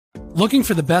Looking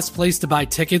for the best place to buy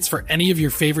tickets for any of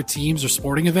your favorite teams or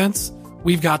sporting events?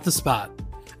 We've got the spot.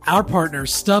 Our partner,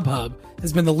 StubHub,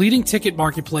 has been the leading ticket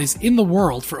marketplace in the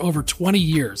world for over 20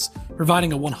 years,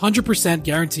 providing a 100%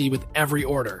 guarantee with every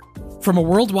order. From a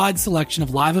worldwide selection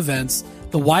of live events,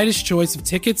 the widest choice of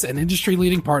tickets and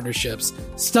industry-leading partnerships,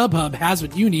 StubHub has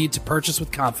what you need to purchase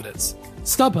with confidence.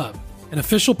 StubHub, an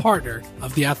official partner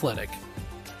of The Athletic.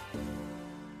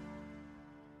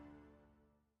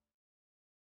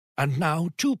 And now,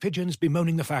 two pigeons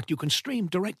bemoaning the fact you can stream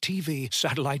DirecTV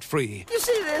satellite-free. You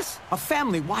see this? A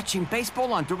family watching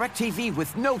baseball on DirecTV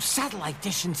with no satellite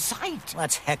dish in sight.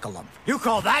 Let's heckle them. You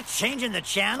call that changing the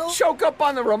channel? Choke up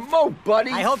on the remote,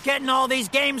 buddy. I hope getting all these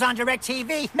games on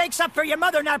DirecTV makes up for your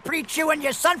mother not pre-chewing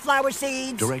your sunflower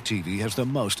seeds. DirecTV has the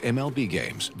most MLB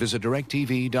games. Visit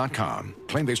DirecTV.com.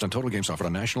 Claim based on total games offered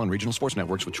on national and regional sports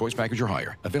networks with choice package or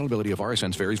higher. Availability of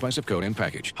RSNs varies by zip code and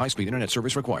package. High-speed internet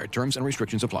service required. Terms and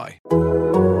restrictions apply. The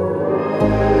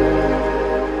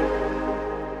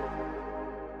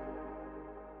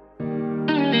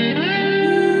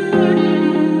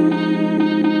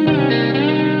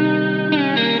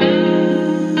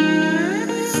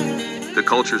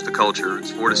culture is the culture.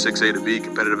 It's 4 to 6 A to B,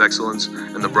 competitive excellence,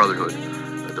 and the brotherhood.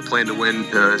 The plan to win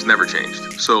has never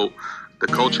changed. So the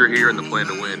culture here and the plan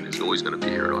to win is always going to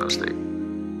be here at Ohio State.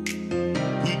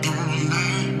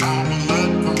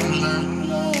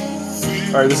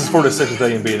 All right, this is 4 to 6 with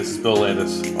A and B. This is Bill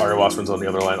Landis. Ari Wasserman's on the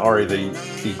other line. Ari,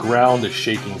 the ground is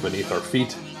shaking beneath our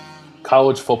feet.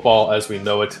 College football, as we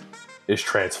know it, is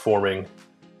transforming.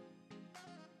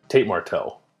 Tate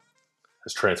Martell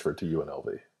has transferred to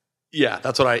UNLV. Yeah,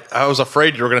 that's what I was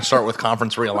afraid you were going to start with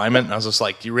conference realignment. And I was just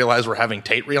like, do you realize we're having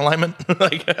Tate realignment?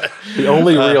 The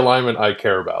only realignment I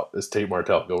care about is Tate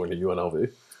Martell going to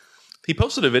UNLV. He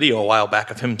posted a video a while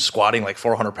back of him squatting like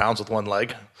 400 pounds with one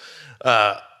leg.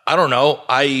 I don't know.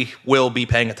 I will be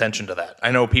paying attention to that.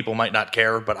 I know people might not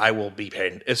care, but I will be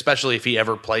paying, especially if he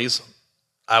ever plays.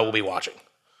 I will be watching.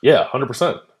 Yeah,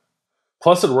 100%.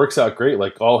 Plus, it works out great.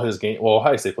 Like all his games, well,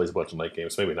 Ohio State plays a bunch of night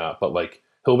games, maybe not, but like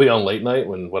he'll be on late night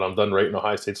when I'm done writing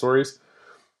Ohio State stories.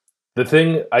 The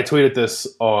thing, I tweeted this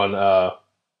on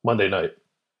Sunday night.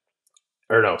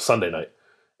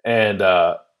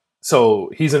 And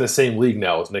so he's in the same league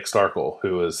now as Nick Starkel,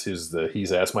 who's the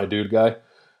He's Asked My Dude guy.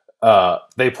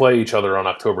 They play each other on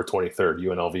October 23rd,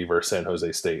 UNLV versus San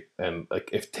Jose State. And like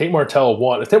if Tate Martell's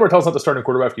not the starting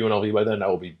quarterback for UNLV by then, I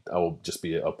will just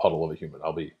be a puddle of a human.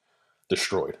 I'll be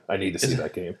destroyed. I need to see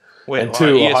that game. Wait, and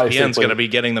two, ESPN's going to be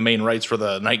getting the main rights for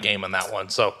the night game in that one,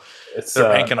 so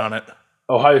they're banking on it.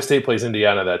 Ohio State plays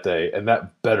Indiana that day, and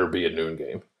that better be a noon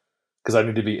game because I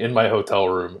need to be in my hotel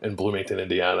room in Bloomington,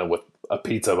 Indiana, with a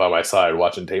pizza by my side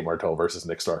watching Tate Martell versus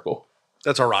Nick Starkel.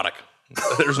 That's erotic.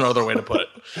 There's no other way to put it.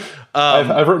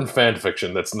 I've written fan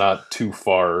fiction that's not too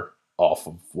far off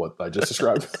of what I just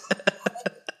described.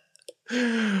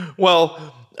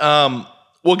 Well,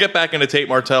 we'll get back into Tate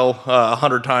Martell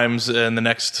 100 times in the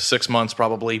next 6 months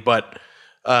probably, but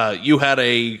you had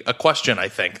a question, I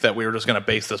think, that we were just going to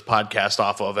base this podcast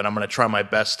off of, and I'm going to try my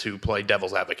best to play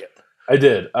devil's advocate. I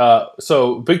did.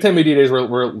 So Big Ten Media Days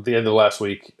were at the end of last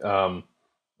week.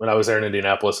 When I was there in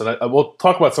Indianapolis. And we'll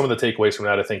talk about some of the takeaways from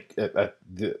that, I think, at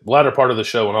the latter part of the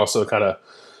show, and also kind of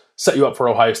set you up for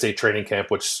Ohio State training camp,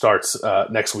 which starts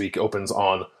next week, opens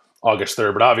on August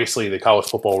 3rd. But obviously the college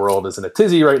football world is in a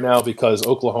tizzy right now because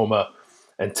Oklahoma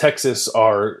and Texas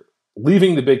are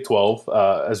leaving the Big 12.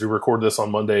 As we record this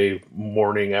on Monday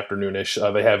morning,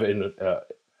 afternoonish, they have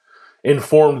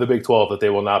informed the Big 12 that they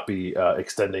will not be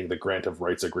extending the grant of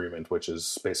rights agreement, which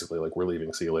is basically like, we're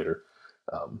leaving, see you later.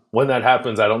 When that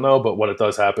happens, I don't know, but when it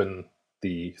does happen,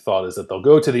 the thought is that they'll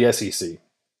go to the SEC.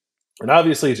 And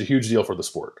obviously, it's a huge deal for the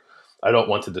sport. I don't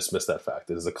want to dismiss that fact.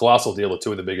 It is a colossal deal that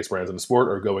two of the biggest brands in the sport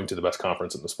are going to the best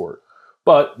conference in the sport.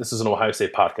 But this is an Ohio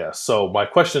State podcast. So my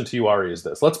question to you, Ari, is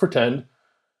this. Let's pretend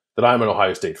that I'm an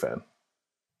Ohio State fan.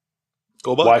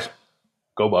 Go Bucks. Why?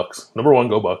 Go Bucks. Number one,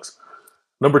 go Bucks.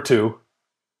 Number two,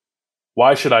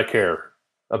 why should I care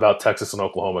about Texas and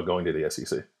Oklahoma going to the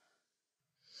SEC?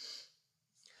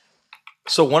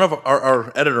 So one of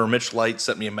our editor, Mitch Light,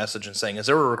 sent me a message and saying, is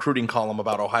there a recruiting column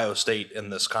about Ohio State in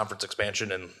this conference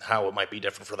expansion and how it might be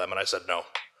different for them? And I said, no.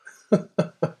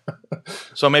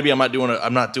 So maybe I'm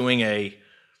not doing a,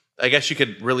 I guess you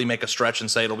could really make a stretch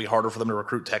and say it'll be harder for them to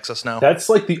recruit Texas now. That's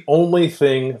like the only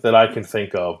thing that I can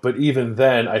think of. But even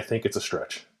then, I think it's a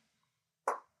stretch.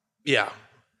 Yeah.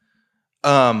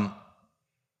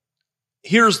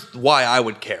 Here's why I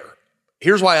would care.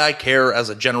 Here's why I care as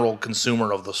a general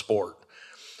consumer of the sport.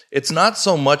 It's not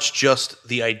so much just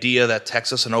the idea that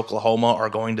Texas and Oklahoma are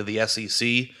going to the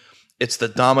SEC. It's the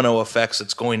domino effects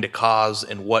it's going to cause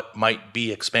in what might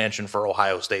be expansion for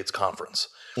Ohio State's conference.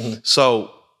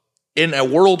 So in a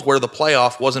world where the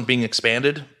playoff wasn't being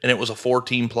expanded and it was a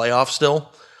 4-team playoff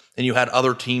still, and you had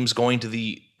other teams going to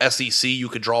the SEC, you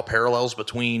could draw parallels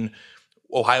between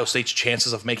Ohio State's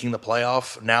chances of making the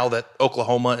playoff now that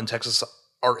Oklahoma and Texas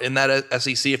are in that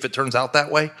SEC, if it turns out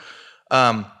that way.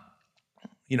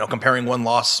 Comparing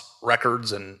win-loss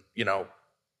records and,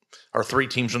 are 3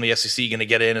 teams from the SEC going to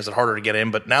get in? Is it harder to get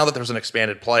in? But now that there's an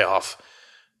expanded playoff,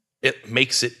 it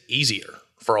makes it easier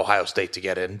for Ohio State to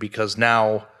get in because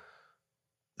now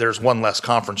there's one less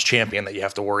conference champion that you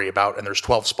have to worry about, and there's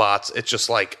 12 spots. It's just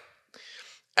like,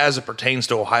 as it pertains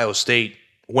to Ohio State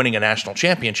winning a national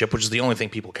championship, which is the only thing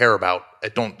people care about,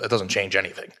 it doesn't change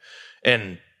anything.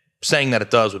 And saying that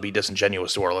it does would be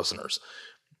disingenuous to our listeners.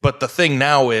 But the thing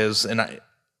now is, and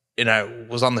I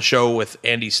was on the show with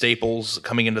Andy Staples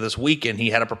coming into this week, and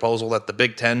he had a proposal that the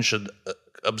Big Ten should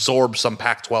absorb some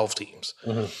Pac-12 teams.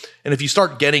 And if you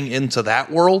start getting into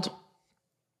that world,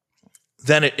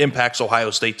 then it impacts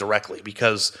Ohio State directly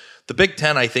because the Big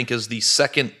Ten, I think, is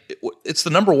it's the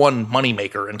number one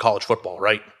moneymaker in college football,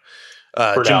 right?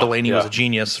 Jim Delaney was a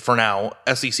genius for now.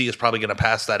 SEC is probably going to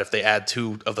pass that if they add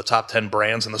 2 of the top 10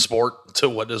 brands in the sport to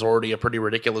what is already a pretty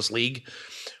ridiculous league.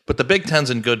 But the Big Ten's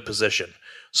in good position.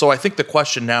 So I think the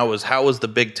question now is, how is the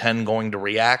Big Ten going to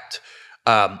react?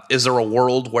 Is there a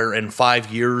world where in 5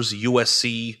 years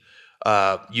USC,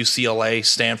 UCLA,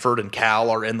 Stanford, and Cal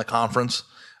are in the conference?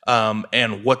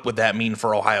 And what would that mean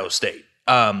for Ohio State?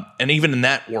 And even in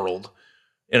that world,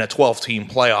 in a 12-team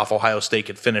playoff, Ohio State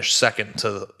could finish second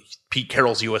to Pete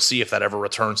Carroll's USC if that ever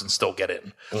returns and still get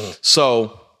in.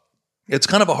 So it's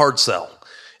kind of a hard sell.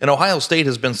 And Ohio State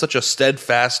has been such a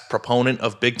steadfast proponent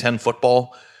of Big Ten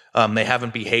football. They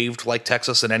haven't behaved like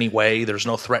Texas in any way. There's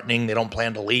no threatening. They don't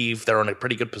plan to leave. They're in a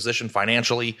pretty good position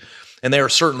financially. And they are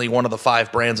certainly one of the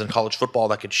 5 brands in college football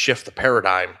that could shift the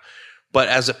paradigm. But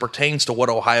as it pertains to what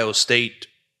Ohio State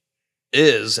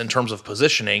is in terms of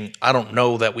positioning, I don't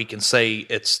know that we can say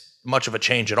it's much of a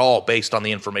change at all based on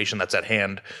the information that's at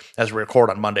hand as we record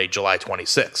on Monday, July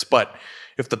 26th. But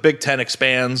if the Big Ten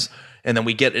expands and then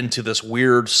we get into this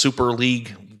weird super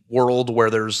league world where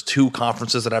there's 2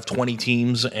 conferences that have 20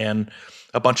 teams and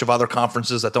a bunch of other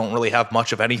conferences that don't really have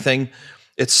much of anything,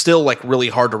 it's still like really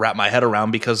hard to wrap my head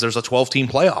around because there's a 12-team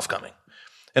playoff coming.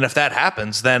 And if that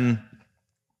happens, then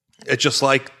it's just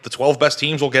like the 12 best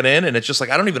teams will get in, and it's just like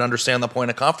I don't even understand the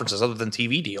point of conferences other than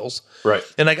TV deals, right?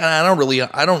 And I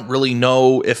don't really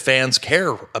know if fans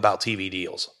care about TV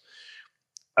deals.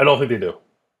 I don't think they do.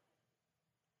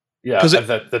 Yeah,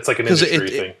 that's like an industry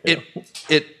thing.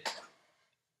 It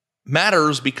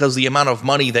matters because the amount of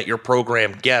money that your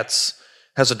program gets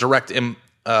has a direct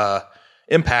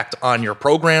impact on your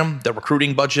program, the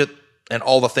recruiting budget, and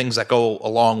all the things that go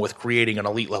along with creating an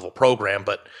elite level program.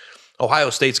 But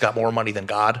Ohio State's got more money than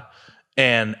God.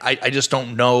 And I just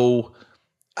don't know.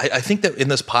 I think that in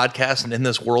this podcast and in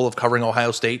this world of covering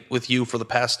Ohio State with you for the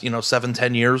past,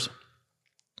 7-10 years,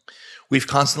 we've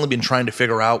constantly been trying to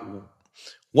figure out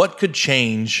what could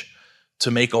change to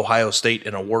make Ohio State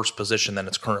in a worse position than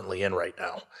it's currently in right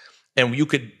now. And you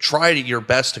could try your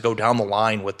best to go down the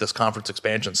line with this conference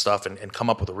expansion stuff and come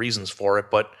up with the reasons for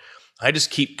it. But I just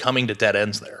keep coming to dead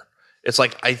ends there. It's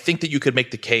like, I think that you could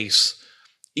make the case,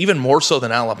 even more so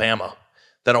than Alabama,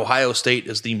 that Ohio State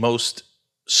is the most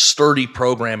sturdy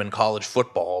program in college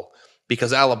football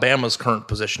because Alabama's current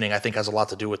positioning, I think, has a lot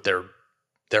to do with their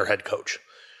head coach,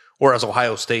 whereas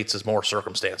Ohio State's is more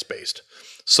circumstance-based.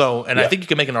 So, I think you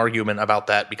can make an argument about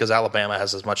that because Alabama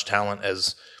has as much talent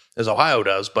as Ohio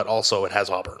does, but also it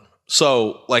has Auburn.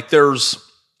 So, like, there's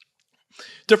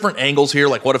different angles here.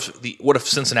 Like, what if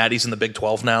Cincinnati's in the Big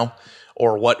 12 now,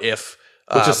 or what if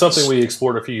which is something we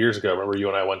explored a few years ago. Remember, you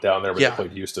and I went down there when they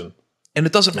played Houston. And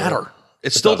it doesn't matter.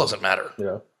 It still doesn't matter.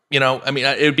 Yeah.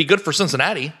 It would be good for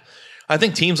Cincinnati. I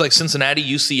think teams like Cincinnati,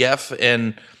 UCF,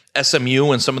 and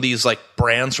SMU and some of these like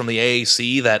brands from the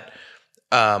AAC that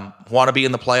want to be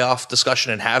in the playoff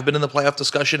discussion and have been in the playoff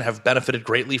discussion have benefited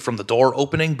greatly from the door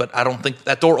opening, but I don't think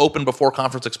that door opened before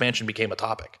conference expansion became a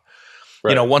topic.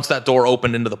 Right. Once that door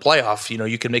opened into the playoff,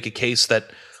 you can make a case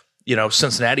that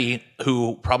Cincinnati,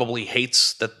 who probably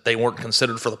hates that they weren't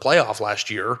considered for the playoff last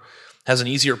year, has an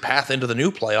easier path into the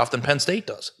new playoff than Penn State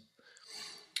does.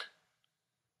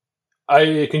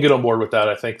 I can get on board with that,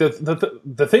 I think.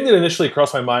 The thing that initially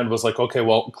crossed my mind was like, okay,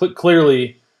 well,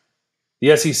 clearly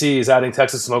the SEC is adding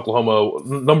Texas and Oklahoma,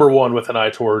 number one, with an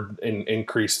eye toward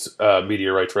increased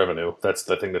media rights revenue. That's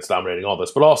the thing that's dominating all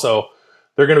this. But also,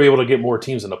 they're going to be able to get more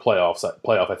teams in the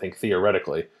playoff, I think,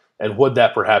 theoretically. And would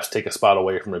that perhaps take a spot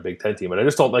away from a Big Ten team? And I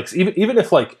just don't like, even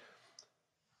if like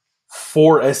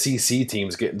 4 SEC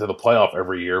teams get into the playoff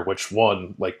every year, which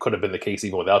one could have been the case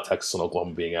even without Texas and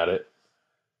Oklahoma being at it.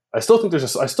 I still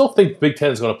think Big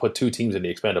Ten is going to put 2 teams in the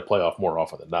expanded playoff more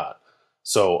often than not.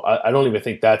 So I don't even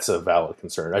think that's a valid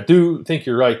concern. I do think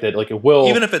you're right that it will,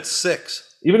 even if it's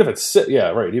 6. Even if it's 6, yeah,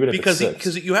 right. Even if it's 6,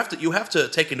 because you have to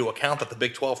take into account that the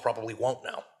Big 12 probably won't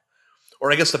now,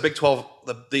 or I guess the Big 12,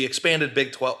 the expanded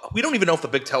Big 12. We don't even know if the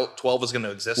Big 12 is going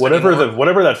to exist. Whatever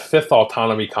anymore. that 5th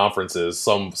autonomy conference is,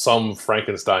 some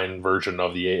Frankenstein version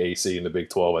of the AAC in the Big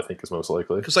 12, I think is most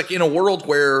likely. Because in a world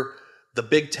where the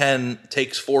Big 10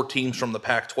 takes 4 teams from the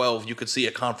Pac-12, you could see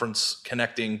a conference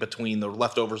connecting between the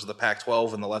leftovers of the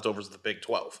Pac-12 and the leftovers of the Big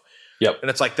 12. Yep. And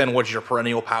it's then what's your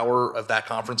perennial power of that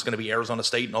conference going to be? Arizona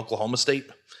State and Oklahoma State?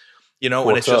 And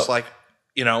it's just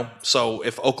so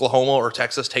if Oklahoma or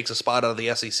Texas takes a spot out of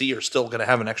the SEC, you're still going to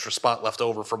have an extra spot left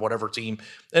over from whatever team.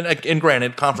 And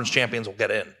granted, conference champions will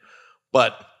get in.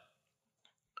 But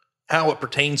how it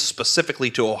pertains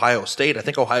specifically to Ohio State, I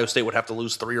think Ohio State would have to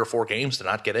lose 3 or 4 games to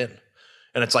not get in.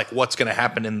 And it's what's going to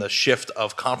happen in the shift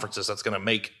of conferences that's going to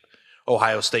make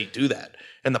Ohio State do that.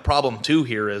 And the problem, too,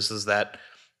 here is that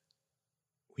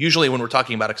usually when we're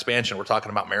talking about expansion, we're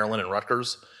talking about Maryland and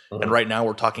Rutgers. Mm-hmm. And right now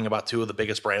we're talking about 2 of the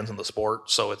biggest brands in the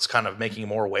sport. So it's kind of making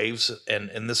more waves.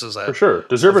 And this is for sure.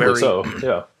 Deservedly so,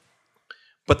 yeah.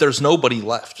 But there's nobody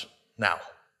left now.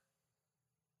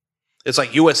 It's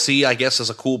USC, I guess, is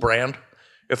a cool brand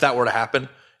if that were to happen.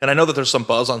 And I know that there's some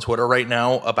buzz on Twitter right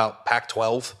now about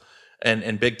Pac-12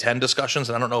 and Big Ten discussions,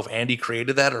 and I don't know if Andy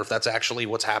created that or if that's actually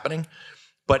what's happening.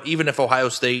 But even if Ohio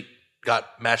State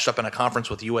got matched up in a conference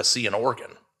with USC and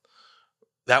Oregon,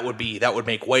 that would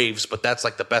make waves. But that's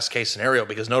the best case scenario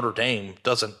because Notre Dame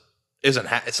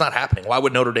it's not happening. Why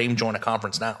would Notre Dame join a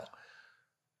conference now?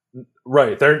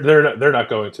 Right, they're not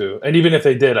going to. And even if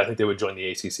they did, I think they would join the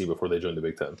ACC before they join the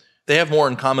Big Ten. They have more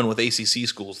in common with ACC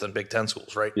schools than Big Ten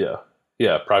schools, right?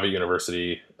 Yeah, private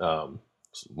university,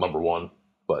 number one.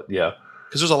 But yeah,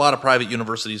 because there's a lot of private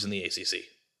universities in the ACC.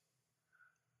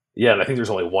 Yeah, and I think there's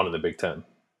only one in the Big Ten,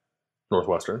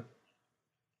 Northwestern.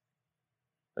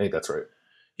 I think that's right.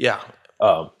 Yeah.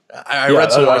 I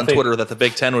read somewhere on Twitter that the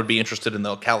Big Ten would be interested in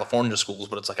the California schools,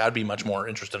 but it's I'd be much more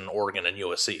interested in Oregon and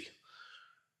USC.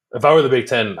 If I were the Big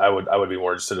Ten, I would be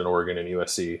more interested in Oregon and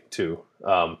USC too.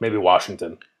 Maybe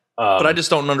Washington. But I just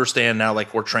don't understand now.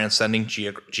 We're transcending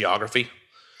geography.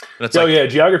 And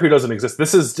it's geography doesn't exist.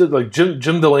 This is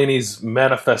Jim Delaney's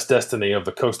manifest destiny of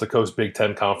the coast-to-coast Big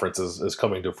Ten conference is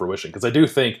coming to fruition. Because I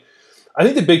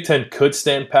think the Big Ten could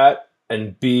stand pat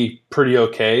and be pretty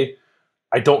okay.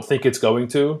 I don't think it's going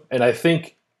to. And I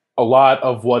think a lot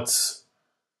of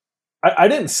I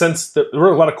didn't sense that there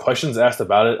were a lot of questions asked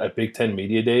about it at Big Ten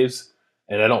Media Days.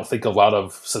 And I don't think a lot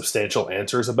of substantial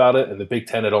answers about it. And the Big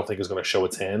Ten, I don't think, is going to show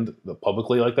its hand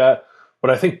publicly like that. But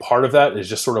I think part of that is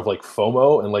just sort of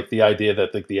FOMO and the idea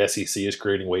that the SEC is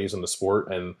creating waves in the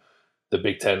sport, and the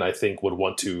Big Ten, I think, would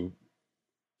want to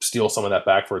steal some of that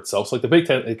back for itself. So the Big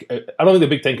Ten, I don't think the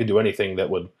Big Ten can do anything that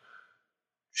would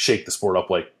shake the sport up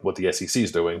like what the SEC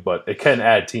is doing, but it can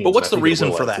add teams. But what's the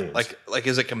reason for that?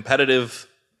 Is it competitive?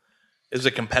 Is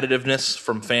it competitiveness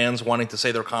from fans wanting to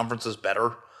say their conference is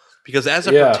better? Because as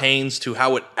it pertains to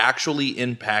how it actually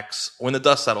impacts, when the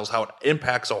dust settles, how it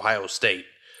impacts Ohio State,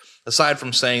 aside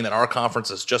from saying that our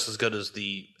conference is just as good as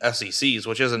the SEC's,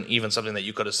 which isn't even something that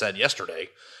you could have said yesterday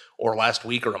or last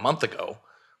week or a month ago,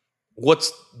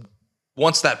 once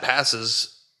that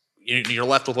passes, you're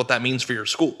left with what that means for your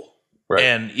school. Right.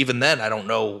 And even then, I don't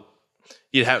know.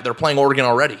 They're playing Oregon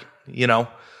already,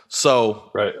 So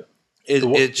right.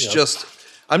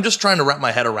 I'm just trying to wrap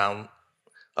my head around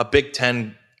a Big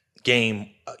Ten game,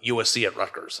 USC at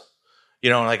Rutgers.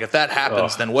 If that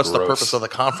happens, then what's the purpose of the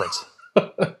conference?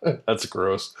 That's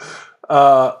gross.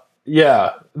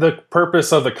 The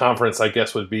purpose of the conference, I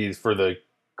guess, would be for the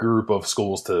group of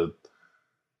schools to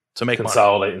make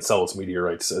consolidate money and sell its media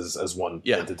rights as one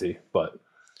entity. But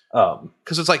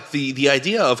because it's the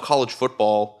idea of college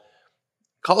football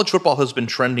has been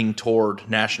trending toward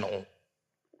national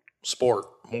sport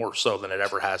more so than it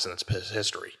ever has in its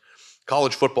history.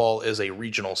 College football is a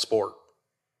regional sport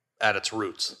at its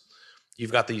roots.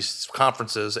 You've got these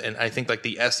conferences, and I think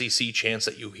the SEC chants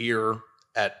that you hear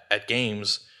at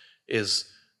games is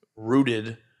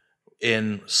rooted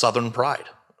in Southern pride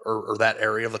or that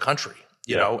area of the country,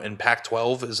 you know, and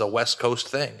Pac-12 is a West Coast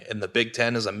thing, and the Big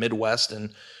Ten is a Midwest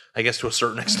and I guess to a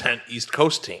certain extent East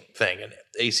Coast thing, and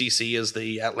ACC is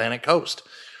the Atlantic Coast.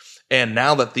 And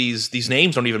now that these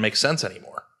names don't even make sense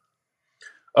anymore.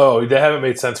 Oh, they haven't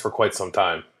made sense for quite some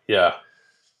time. Yeah.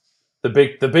 The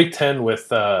Big Ten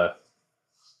with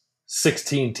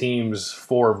 16 teams,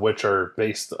 4 of which are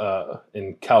based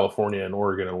in California and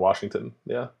Oregon and Washington.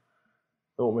 Yeah,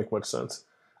 it won't make much sense.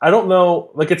 I don't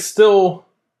know. Like, it's still,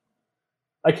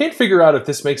 I can't figure out if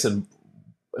this makes it,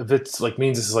 if it's like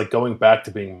means this is like going back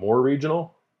to being more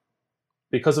regional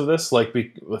because of this. Like,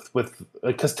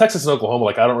 because Texas and Oklahoma,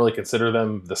 like, I don't really consider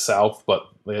them the South, but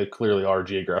they clearly are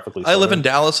geographically. I live in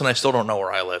Dallas, and I still don't know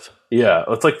where I live. Yeah,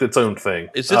 it's like its own thing.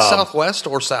 Is it Southwest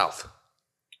or South?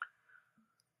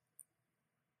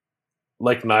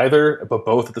 Like neither, but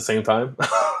both at the same time.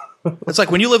 It's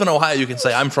like when you live in Ohio, you can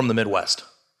say, I'm from the Midwest.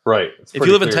 Right. If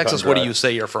you live in Texas, what do you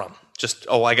say you're from? Just,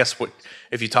 I guess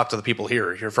if you talk to the people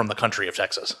here, you're from the country of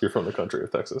Texas. You're from the country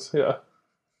of Texas, yeah.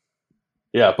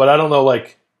 Yeah, but I don't know,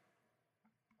 like,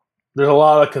 there's a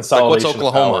lot of consolidation like, what's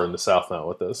Oklahoma? Of power in the South now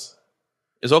with this.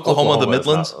 Is Oklahoma the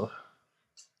Midlands?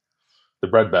 The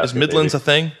breadbasket. Is Midlands maybe. A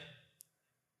thing?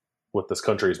 With this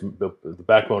country's, the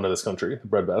backbone of this country, the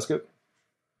breadbasket.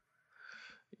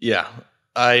 Yeah.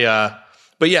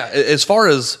 But yeah, as far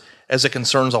as it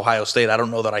concerns Ohio State, I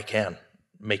don't know that I can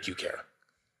make you care.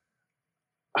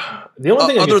 The only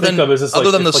thing I can think of is this, other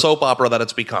than the soap opera that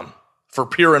it's become for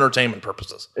pure entertainment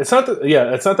purposes. It's not that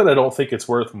I don't think it's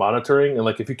worth monitoring. And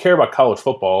like, if you care about college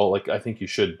football, like, I think you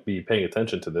should be paying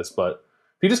attention to this. But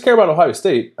if you just care about Ohio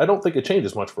State, I don't think it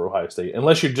changes much for Ohio State,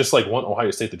 unless you just like want Ohio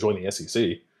State to join the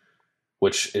SEC,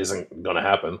 which isn't going to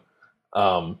happen.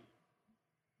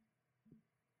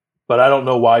 But I don't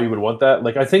know why you would want that.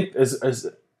 Like, I think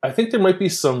I think there might be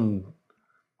some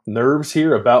nerves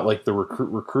here about like the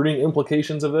recruiting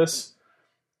implications of this,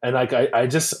 and like I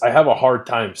have a hard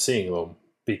time seeing them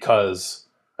because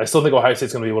I still think Ohio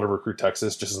State's going to be able to recruit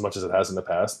Texas just as much as it has in the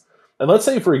past. And let's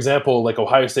say, for example, like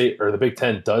Ohio State or the Big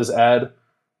Ten does add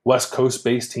West Coast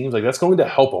based teams, like that's going to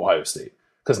help Ohio State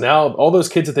because now all those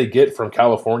kids that they get from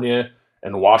California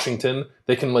and Washington,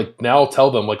 they can like now tell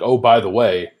them like, oh, by the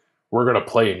way, we're going to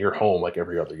play in your home like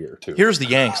every other year, too. Here's the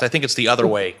Yanks. I think it's the other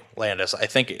way, Landis. I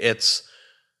think it's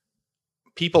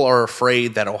people are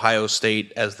afraid that Ohio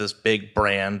State, as this big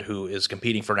brand who is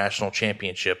competing for national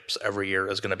championships every year,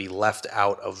 is going to be left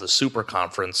out of the super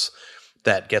conference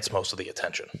that gets most of the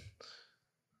attention.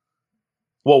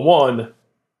 Well, one,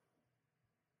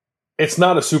 it's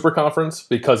not a super conference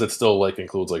because it still like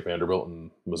includes like Vanderbilt and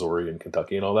Missouri and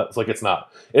Kentucky and all that. It's like it's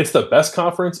not. It's the best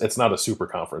conference. It's not a super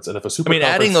conference. And if a super,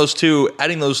 adding those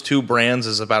two brands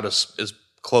is about as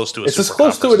close to a. It's super as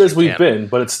close to it as we've been,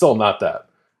 but it's still not that.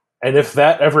 And if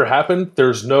that ever happened,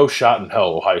 there's no shot in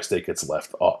hell Ohio State gets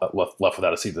left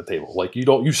without a seat at the table. Like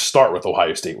you start with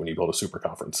Ohio State when you build a super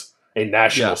conference, a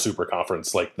national super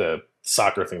conference, like the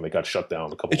soccer thing that got shut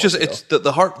down a couple months ago. It's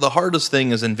the hardest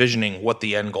thing is envisioning what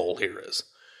the end goal here is.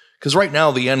 Because right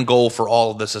now the end goal for all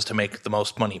of this is to make the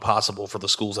most money possible for the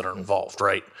schools that are involved,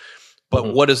 right?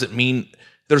 But what does it mean?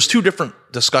 There's two different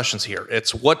discussions here.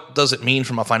 It's what does it mean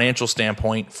from a financial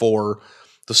standpoint for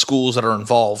the schools that are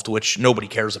involved, which nobody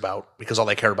cares about because all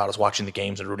they care about is watching the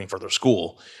games and rooting for their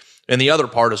school. And the other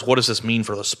part is what does this mean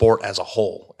for the sport as a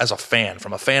whole, as a fan?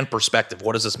 From a fan perspective,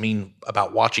 what does this mean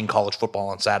about watching college football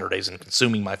on Saturdays and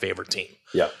consuming my favorite team?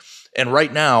 Yeah. And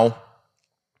right now,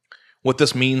 what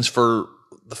this means for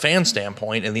the fan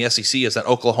standpoint in the SEC is that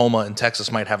Oklahoma and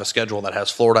Texas might have a schedule that has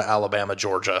Florida, Alabama,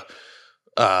 Georgia,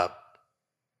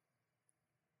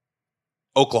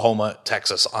 Oklahoma,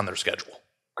 Texas on their schedule.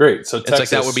 Great. So Texas, like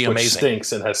that would be amazing.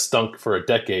 Stinks and has stunk for a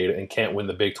decade and can't win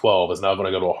the Big 12, is now going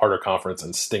to go to a harder conference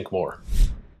and stink more.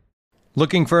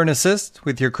 Looking for an assist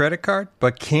with your credit card,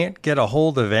 but can't get a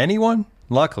hold of anyone?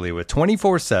 Luckily, with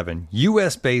 24/7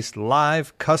 U.S.-based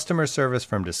live customer service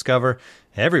from Discover,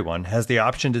 everyone has the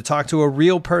option to talk to a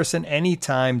real person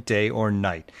anytime, day or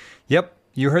night. Yep,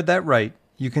 you heard that right.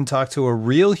 You can talk to a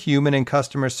real human in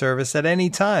customer service at any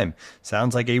time.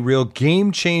 Sounds like a real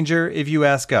game changer if you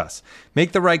ask us.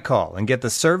 Make the right call and get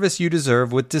the service you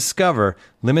deserve with Discover.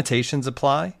 Limitations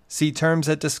apply. See terms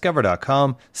at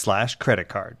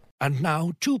discover.com/creditcard. And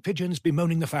now, two pigeons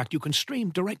bemoaning the fact you can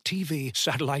stream DirecTV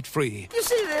satellite-free. You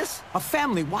see this? A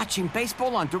family watching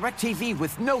baseball on DirecTV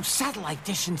with no satellite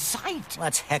dish in sight.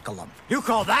 Let's heckle them. You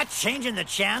call that changing the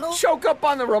channel? Choke up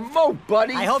on the remote,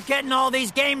 buddy. I hope getting all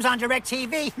these games on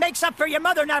DirecTV makes up for your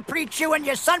mother not pre-chewing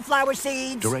your sunflower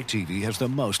seeds. DirecTV has the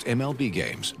most MLB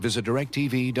games. Visit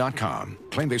DirecTV.com.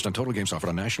 Claim based on total games offered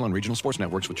on national and regional sports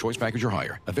networks with choice package or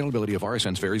higher. Availability of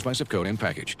RSNs varies by zip code and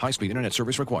package. High-speed internet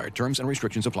service required. Terms and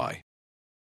restrictions apply.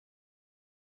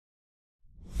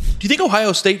 Do you think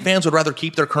Ohio State fans would rather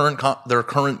keep their current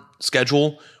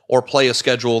schedule or play a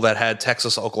schedule that had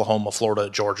Texas, Oklahoma, Florida,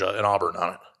 Georgia, and Auburn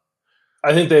on it?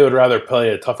 I think they would rather play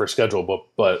a tougher schedule,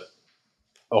 but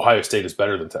Ohio State is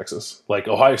better than Texas. Like,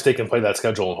 Ohio State can play that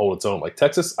schedule and hold its own. Like,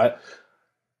 Texas,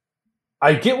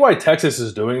 I get why Texas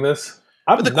is doing this.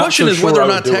 But the question is whether or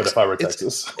not Texas. If I were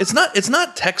Texas, it's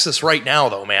not Texas right now,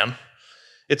 though, man.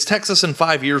 It's Texas in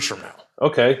 5 years from now.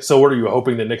 Okay, so what are you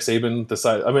hoping that Nick Saban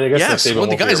decide? I mean, I guess yes, Nick Saban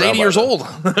the guy's 80 years old.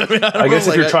 I guess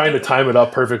if you're trying to time it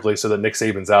up perfectly so that Nick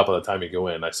Saban's out by the time you go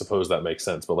in, I suppose that makes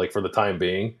sense. But like for the time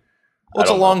being, well,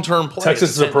 it's a long-term play.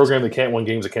 Texas is a program that can't win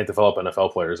games, that can't develop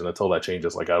NFL players, and until that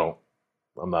changes, like I'm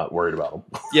not worried about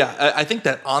them. Yeah, I think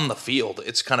that on the field,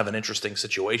 it's kind of an interesting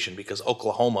situation because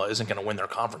Oklahoma isn't going to win their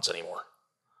conference anymore.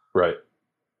 Right.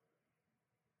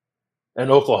 And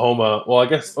Oklahoma, well, I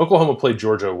guess Oklahoma played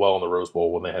Georgia well in the Rose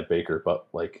Bowl when they had Baker, but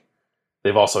like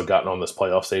they've also gotten on this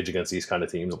playoff stage against these kind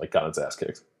of teams and like gotten its ass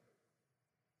kicked.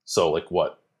 So like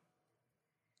what?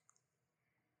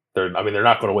 They're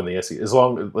not going to win the SEC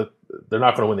they're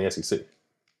not going to win the SEC.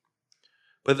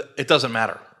 But it doesn't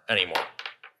matter anymore.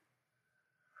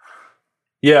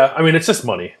 Yeah, I mean it's just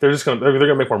money. They're going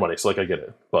to make more money, so like I get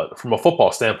it. But from a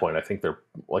football standpoint, I think they're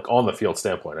like on the field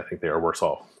standpoint, I think they are worse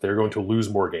off. They're going to lose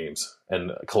more games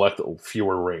and collect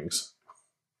fewer rings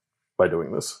by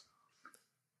doing this.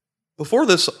 Before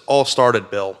this all started,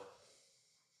 Bill,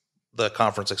 the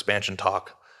conference expansion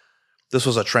talk, this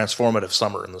was a transformative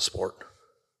summer in the sport.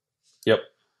 Yep.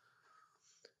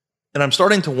 And I'm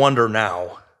starting to wonder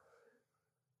now,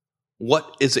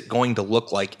 what is it going to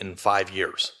look like in 5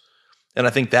 years? And I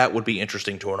think that would be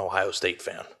interesting to an Ohio State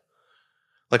fan.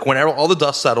 Like when all the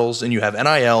dust settles and you have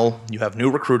NIL, you have new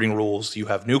recruiting rules, you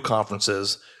have new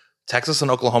conferences, Texas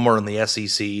and Oklahoma are in the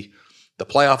SEC, the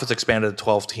playoff is expanded to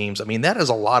 12 teams. I mean, that is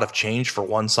a lot of change for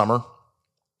one summer.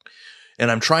 And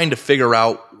I'm trying to figure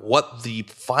out what the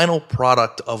final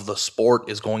product of the sport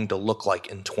is going to look like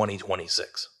in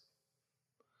 2026.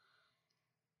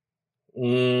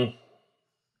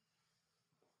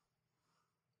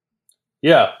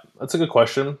 Yeah, that's a good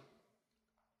question.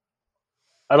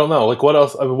 I don't know. Like, what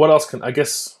else? I mean, what else can? I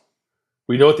guess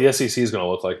we know what the SEC is going to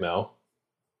look like now.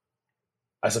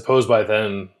 I suppose by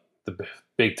then the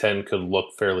Big Ten could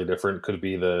look fairly different. Could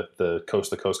be the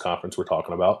coast-to-coast conference we're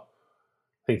talking about.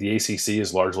 I think the ACC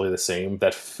is largely the same.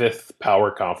 That fifth power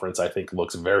conference, I think,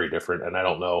 looks very different. And I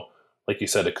don't know. Like you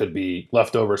said, it could be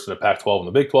leftovers from the Pac-12 and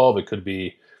the Big 12. It could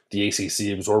be the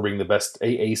ACC absorbing the best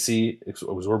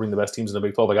absorbing the best teams in the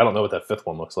Big 12. Like, I don't know what that fifth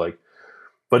one looks like.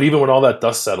 But even when all that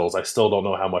dust settles, I still don't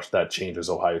know how much that changes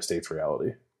Ohio State's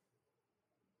reality.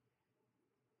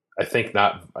 I think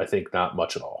not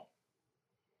much at all.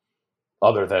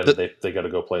 Other than they got to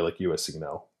go play like USC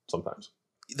now sometimes.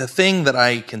 The thing that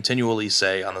I continually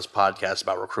say on this podcast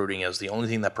about recruiting is the only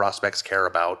thing that prospects care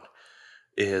about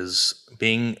is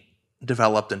being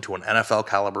developed into an NFL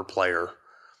caliber player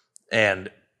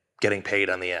and getting paid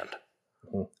on the end.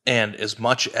 Mm-hmm. And as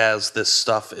much as this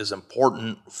stuff is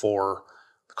important for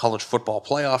the college football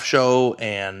playoff show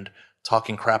and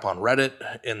talking crap on Reddit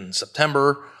in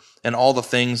September and all the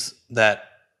things that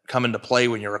come into play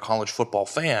when you're a college football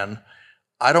fan,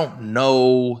 I don't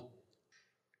know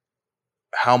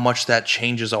how much that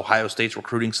changes Ohio State's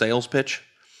recruiting sales pitch.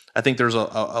 I think there's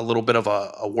a little bit of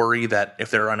a worry that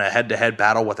if they're in a head-to-head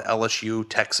battle with LSU,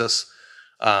 Texas,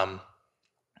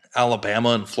 Alabama,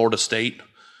 and Florida State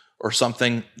or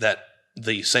something, that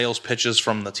the sales pitches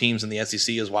from the teams in the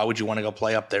SEC is, why would you want to go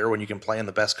play up there when you can play in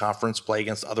the best conference, play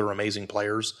against other amazing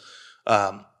players?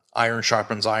 Iron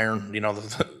sharpens iron,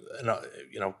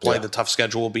 play the tough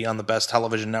schedule, be on the best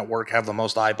television network, have the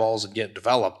most eyeballs, and get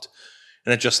developed.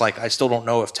 And it's just like, I still don't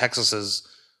know if Texas's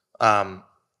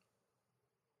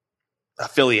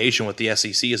affiliation with the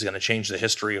SEC is going to change the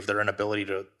history of their inability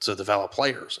to develop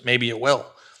players. Maybe it will.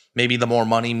 Maybe the more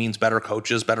money means better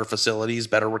coaches, better facilities,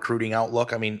 better recruiting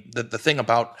outlook. I mean, the thing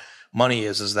about money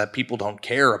is that people don't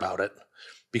care about it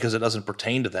because it doesn't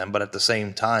pertain to them. But at the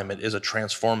same time, it is a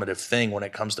transformative thing when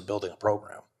it comes to building a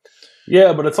program.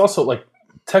 Yeah, but it's also like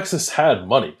Texas had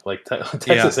money. Like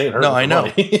Texas ain't hurting. No, I know.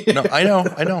 Money. No, I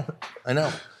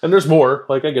know. And there's more.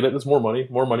 Like, I get it. There's more money.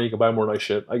 More money. You can buy more nice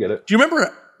shit. I get it. Do you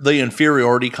remember the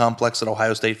inferiority complex that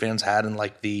Ohio State fans had in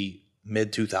like the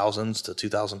mid 2000s to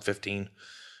 2015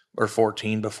 or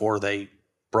 14 before they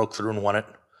broke through and won it?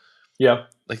 Yeah.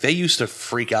 Like, they used to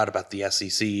freak out about the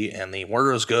SEC and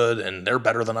we're as good and they're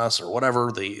better than us or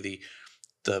whatever. The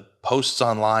posts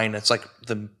online. It's like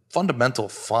the fundamental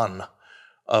fun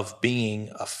of being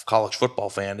a college football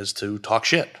fan is to talk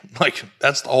shit. Like,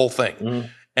 that's the whole thing. Mm-hmm.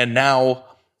 And now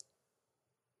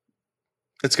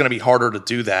it's going to be harder to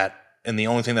do that. And the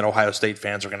only thing that Ohio State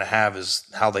fans are going to have is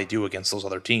how they do against those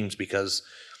other teams, because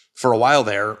for a while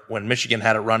there, when Michigan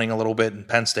had it running a little bit and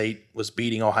Penn State was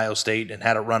beating Ohio State and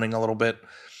had it running a little bit,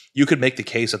 you could make the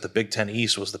case that the Big Ten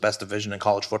East was the best division in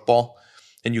college football,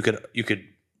 and you could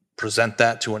present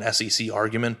that to an SEC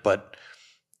argument, but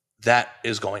that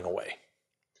is going away.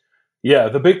 Yeah,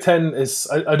 the Big Ten is.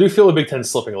 I do feel the Big Ten is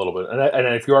slipping a little bit, and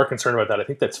if you are concerned about that, I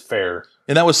think that's fair.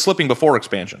 And that was slipping before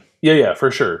expansion. Yeah, for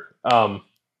sure.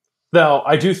 Now,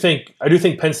 I do think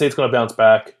Penn State's going to bounce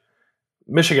back.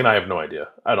 Michigan, I have no idea.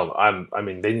 I don't. I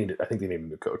think they need a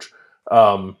new coach.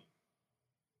 And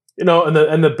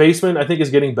the basement I think is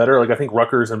getting better. Like I think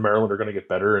Rutgers and Maryland are going to get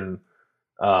better, and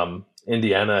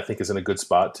Indiana I think is in a good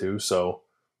spot too. So.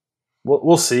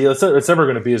 We'll see. It's never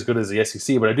going to be as good as the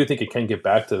SEC, but I do think it can get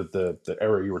back to the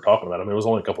era you were talking about. I mean, it was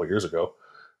only a couple of years ago,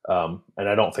 and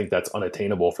I don't think that's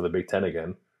unattainable for the Big Ten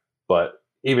again. But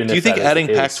even do you think adding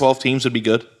Pac-12 teams would be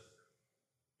good?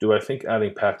 Do I think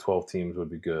adding Pac-12 teams would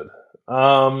be good?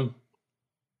 Better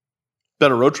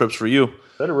road trips for you.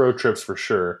 Better road trips for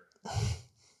sure.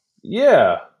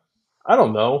 Yeah, I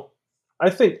don't know.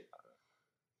 I think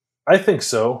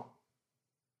so.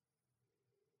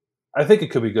 I think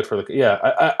it could be good for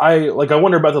I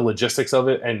wonder about the logistics of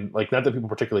it, and like not that people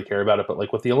particularly care about it, but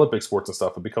like with the Olympic sports and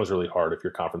stuff, it becomes really hard if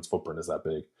your conference footprint is that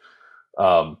big.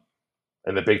 And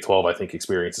the Big 12, I think,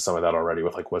 experiences some of that already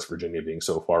with like West Virginia being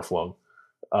so far flung.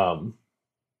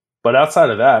 But outside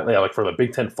of that, like for the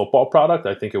Big 10 football product,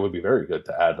 I think it would be very good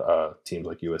to add teams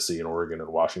like USC and Oregon and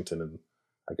Washington, and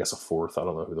I guess a fourth. I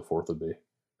don't know who the fourth would be.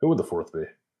 Who would the fourth be?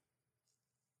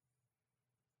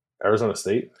 Arizona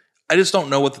State? I just don't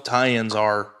know what the tie-ins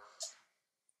are.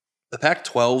 The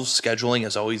Pac-12 scheduling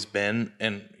has always been,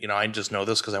 and I just know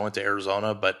this because I went to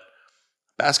Arizona, but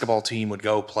basketball team would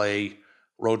go play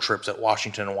road trips at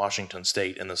Washington and Washington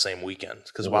State in the same weekend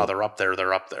because while they're up there,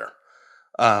 they're up there.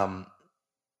 I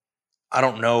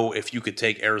don't know if you could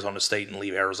take Arizona State and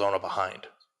leave Arizona behind.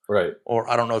 Right. Or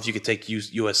I don't know if you could take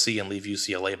USC and leave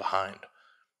UCLA behind.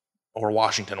 Or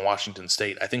Washington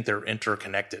State. I think they're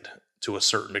interconnected to a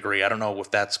certain degree. I don't know if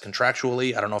that's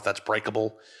contractually. I don't know if that's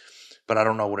breakable, but I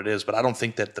don't know what it is. But I don't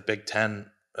think that the Big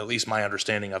Ten, at least my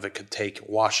understanding of it, could take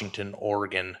Washington,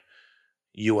 Oregon,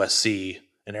 USC,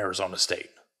 and Arizona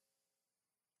State.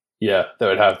 Yeah, they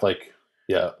would have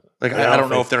I don't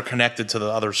know if they're connected to the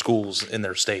other schools in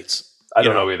their states. I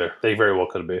don't know either. They very well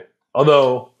could be.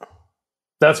 Although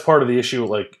that's part of the issue,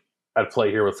 like at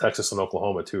play here with Texas and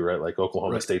Oklahoma too, right? Like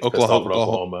Oklahoma State's pissed off at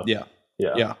Oklahoma.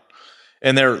 Yeah.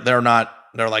 And they're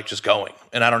like just going.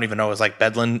 And I don't even know, is like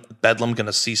Bedlam going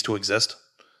to cease to exist?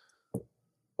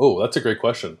 Oh, that's a great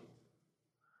question.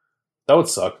 That would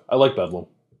suck. I like Bedlam.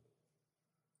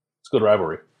 It's a good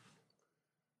rivalry.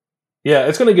 Yeah,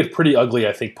 it's going to get pretty ugly,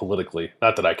 I think, politically.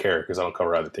 Not that I care because I don't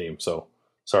cover either team. So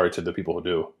sorry to the people who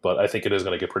do. But I think it is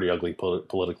going to get pretty ugly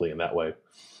politically in that way.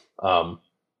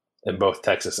 In both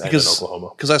Texas and in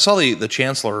Oklahoma. Because I saw the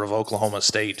chancellor of Oklahoma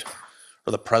State,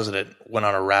 or the president, went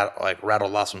on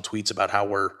rattled off some tweets about how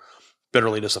we're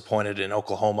bitterly disappointed in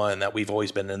Oklahoma and that we've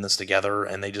always been in this together,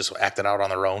 and they just acted out on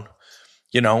their own.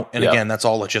 Again, that's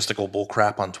all logistical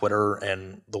bullcrap on Twitter,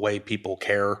 and the way people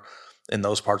care in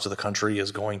those parts of the country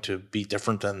is going to be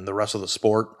different than the rest of the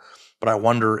sport. But I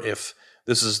wonder if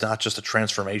this is not just a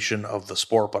transformation of the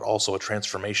sport, but also a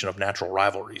transformation of natural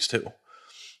rivalries too.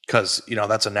 Because,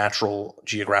 that's a natural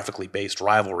geographically based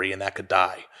rivalry, and that could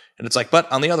die. And it's like,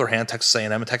 but on the other hand, Texas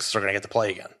A&M and Texas are going to get to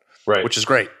play again, right? Which is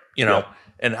great,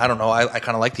 And I don't know, I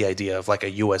kind of like the idea of like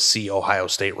a USC Ohio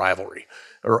State rivalry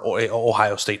or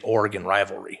Ohio State Oregon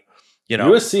rivalry.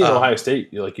 USC and Ohio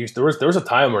State, there was a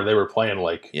time where they were playing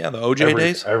the OJ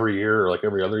days every year or like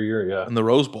every other year, yeah. In the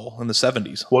Rose Bowl in the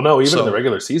 70s. Well, no, even in the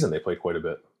regular season they played quite a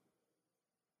bit.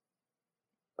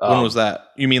 When was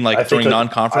that? You mean during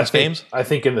non-conference games? I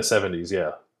think in the 70s,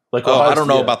 yeah. I don't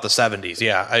know about the 70s.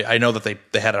 Yeah, I know that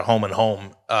they had a home and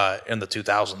home in the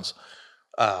 2000s.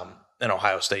 And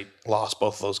Ohio State lost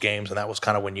both of those games, and that was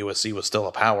kind of when USC was still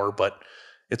a power. But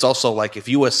it's also like if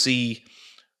USC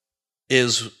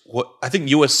is what I think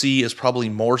USC is probably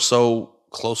more so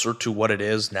closer to what it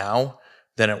is now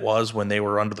than it was when they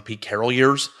were under the Pete Carroll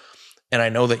years. And I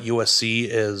know that USC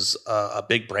is a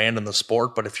big brand in the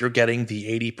sport, but if you're getting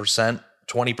the 80%,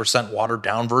 20% watered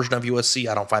down version of USC,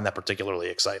 I don't find that particularly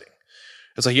exciting.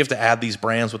 It's like you have to add these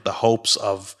brands with the hopes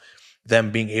of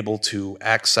them being able to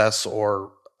access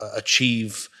or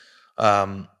achieve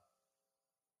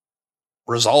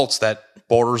results that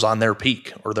borders on their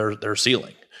peak or their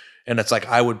ceiling. And it's like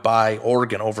I would buy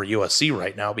Oregon over USC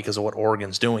right now because of what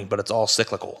Oregon's doing, but it's all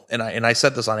cyclical. And I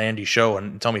said this on Andy's show,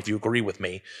 and tell me if you agree with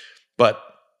me. But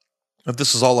if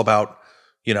this is all about,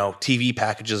 TV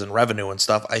packages and revenue and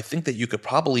stuff, I think that you could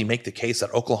probably make the case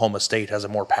that Oklahoma State has a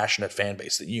more passionate fan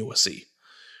base than USC.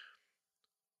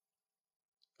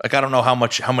 Like, I don't know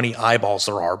how many eyeballs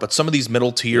there are, but some of these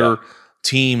middle tier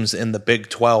teams in the Big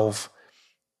 12,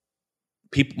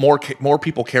 more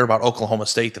people care about Oklahoma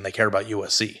State than they care about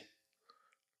USC.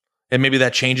 And maybe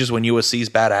that changes when USC's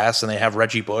badass and they have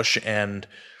Reggie Bush and,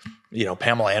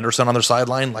 Pamela Anderson on their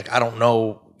sideline. Like, I don't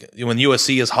know. When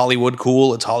USC is Hollywood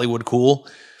cool, it's Hollywood cool.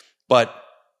 But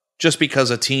just because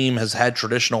a team has had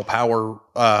traditional power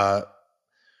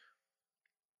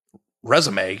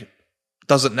resume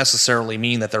doesn't necessarily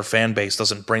mean that their fan base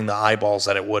doesn't bring the eyeballs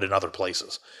that it would in other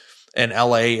places. And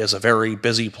LA is a very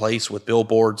busy place with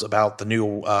billboards about the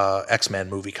new X-Men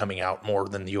movie coming out more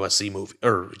than the USC movie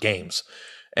or games.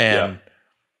 And,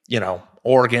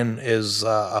 Oregon is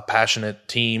a passionate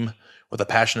team with a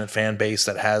passionate fan base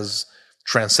that has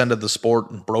transcended the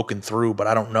sport and broken through, but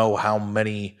I don't know how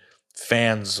many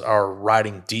fans are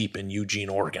riding deep in Eugene,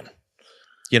 Oregon,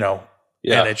 and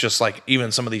it's just like,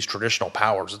 even some of these traditional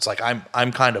powers, it's like,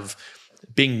 I'm kind of,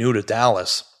 being new to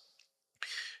Dallas,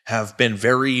 have been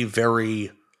very,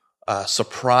 very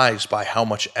surprised by how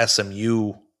much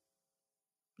SMU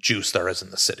juice there is in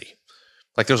the city.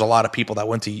 Like, there's a lot of people that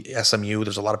went to SMU.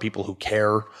 There's a lot of people who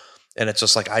care. And it's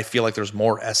just like, I feel like there's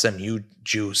more SMU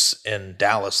juice in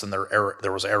Dallas than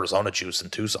there was Arizona juice in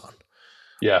Tucson.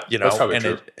 Yeah, that's probably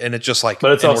true. It's just like,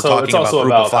 but we're talking about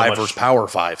Group of 5 versus Power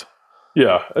 5.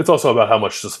 Yeah, it's also about how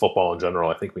much just football in general,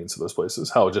 I think, means to those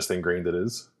places, how just ingrained it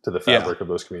is to the fabric of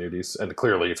those communities. And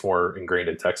clearly it's more ingrained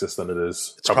in Texas than it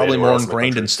is. It's probably more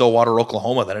ingrained in Stillwater,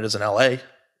 Oklahoma than it is in LA.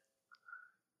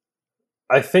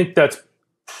 I think that's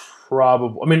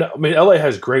probably, I mean, LA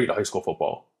has great high school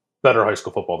football, better high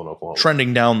school football than Oklahoma.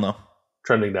 Trending down, though.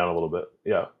 Trending down a little bit,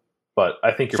 yeah. But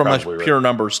I think you're from probably a pure right.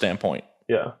 numbers standpoint.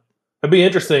 Yeah. It'd be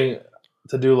interesting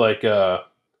to do like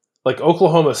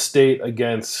Oklahoma State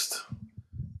against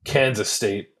Kansas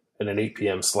State in an 8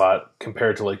 p.m. slot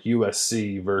compared to like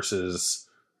USC versus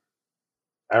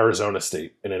Arizona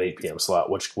State in an 8 p.m. slot.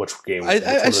 Which game?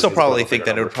 I still probably think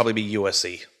that it would probably be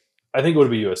USC. I think it would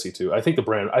be USC too. I think the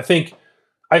brand. I think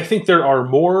there are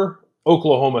more diehard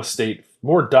Oklahoma State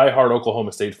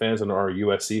fans than there are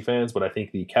USC fans. But I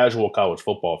think the casual college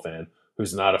football fan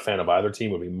who's not a fan of either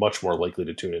team would be much more likely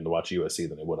to tune in to watch USC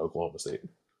than they would Oklahoma State.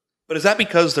 But is that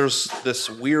because there's this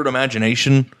weird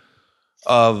imagination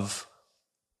of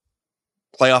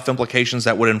playoff implications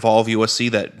that would involve USC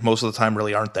that most of the time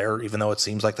really aren't there, even though it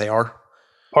seems like they are?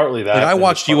 Partly that. Like, I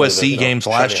watched USC games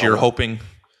last year hoping,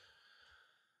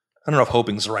 I don't know if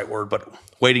hoping is the right word, but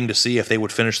waiting to see if they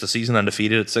would finish the season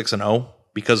undefeated at 6-0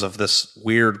 because of this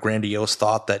weird grandiose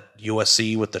thought that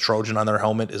USC with the Trojan on their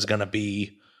helmet is going to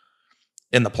be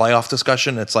in the playoff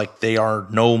discussion. It's like they are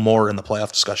no more in the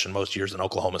playoff discussion most years than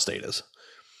Oklahoma State is.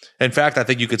 In fact, I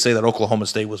think you could say that Oklahoma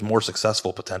State was more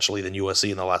successful potentially than USC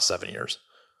in the last 7 years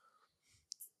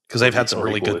because they've had some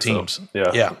really good teams.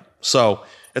 So. Yeah. So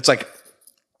it's like,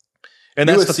 and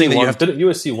that's the thing that you have to. Didn't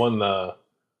USC won the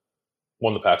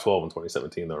Pac-12 in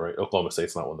 2017 though, right? Oklahoma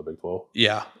State's not won the Big 12.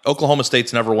 Yeah, Oklahoma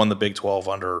State's never won the Big 12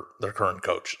 under their current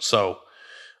coach. So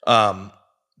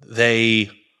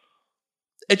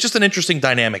it's just an interesting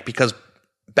dynamic because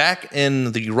back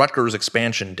in the Rutgers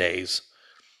expansion days,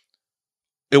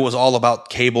 it was all about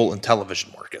cable and television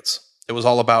markets. It was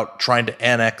all about trying to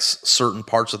annex certain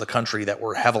parts of the country that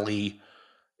were heavily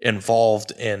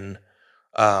involved in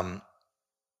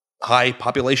high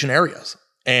population areas.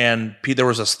 And there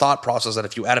was this thought process that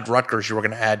if you added Rutgers, you were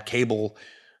going to add cable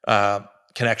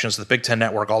connections to the Big Ten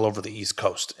network all over the East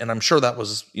Coast. And I'm sure that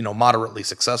was, moderately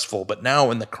successful. But now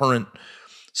in the current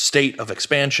state of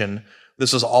expansion,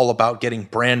 this is all about getting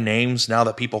brand names now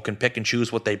that people can pick and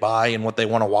choose what they buy and what they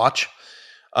want to watch,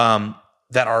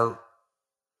 that are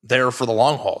there for the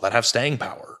long haul, that have staying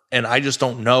power. And I just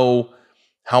don't know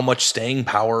how much staying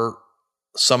power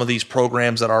some of these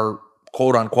programs that are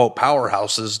quote unquote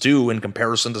powerhouses do in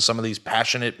comparison to some of these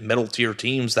passionate middle tier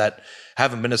teams that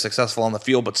haven't been as successful on the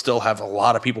field, but still have a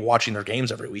lot of people watching their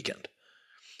games every weekend.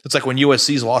 It's like when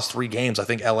USC's lost 3 games, I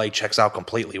think LA checks out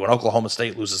completely. When Oklahoma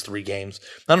State loses 3 games,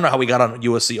 I don't know how we got on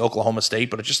USC Oklahoma State,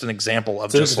 but it's just an example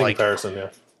of just like comparison,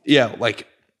 yeah, like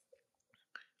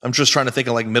I'm just trying to think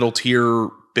of like middle tier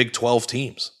Big 12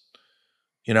 teams.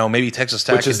 Maybe Texas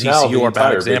Tech and TCU are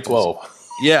bad examples.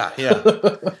 Yeah.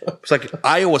 It's like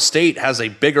Iowa State has a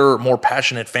bigger, more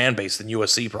passionate fan base than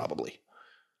USC probably.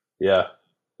 Yeah.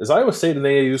 Is Iowa State an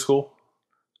AAU school?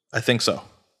 I think so.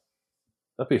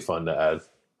 That'd be fun to add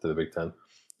to the Big Ten.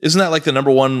 Isn't that like the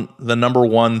number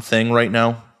one thing right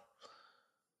now?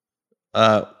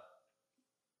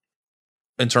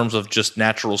 In terms of just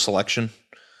natural selection,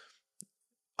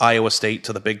 Iowa State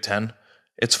to the Big Ten.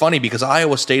 It's funny because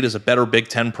Iowa State is a better Big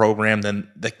Ten program than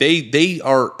they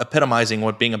are epitomizing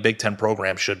what being a Big Ten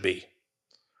program should be.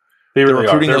 They're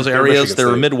recruiting those areas.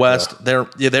 They're Midwest. Yeah.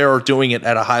 They are doing it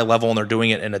at a high level, and they're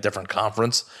doing it in a different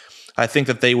conference. I think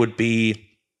that they would be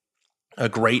a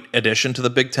great addition to the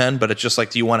Big Ten, but it's just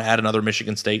like, do you want to add another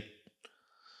Michigan State?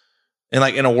 And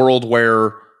like in a world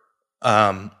where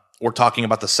we're talking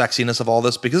about the sexiness of all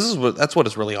this, because that's what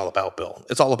it's really all about, Bill.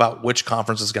 It's all about which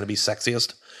conference is going to be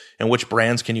sexiest and which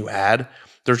brands can you add.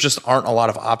 There just aren't a lot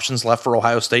of options left for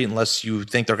Ohio State unless you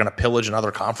think they're going to pillage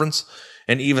another conference.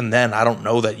 And even then, I don't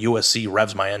know that USC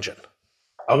revs my engine.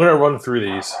 I'm going to run through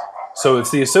these. So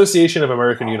it's the Association of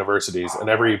American Universities, and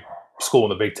every school in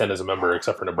the Big Ten is a member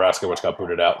except for Nebraska, which got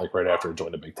booted out like right after it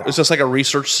joined the Big Ten. Is this like a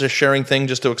research sharing thing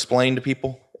just to explain to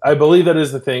people? I believe that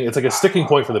is the thing. It's like a sticking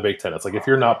point for the Big Ten. It's like if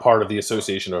you're not part of the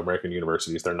Association of American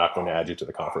Universities, they're not going to add you to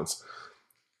the conference.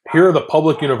 Here are the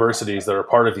public universities that are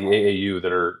part of the AAU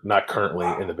that are not currently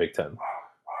in the Big Ten.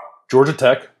 Georgia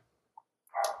Tech,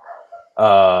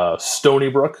 Stony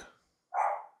Brook,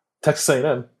 Texas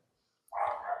A&M.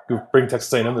 You bring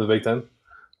Texas A&M to the Big Ten.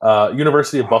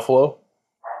 University of Buffalo,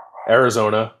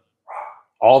 Arizona,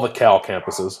 all the Cal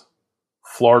campuses,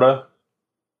 Florida,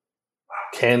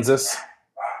 Kansas,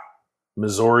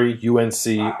 Missouri,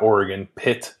 UNC, Oregon,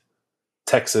 Pitt,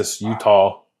 Texas,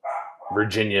 Utah,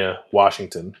 Virginia,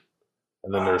 Washington,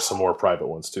 and then there's some more private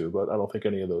ones too, but I don't think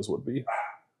any of those would be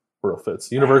real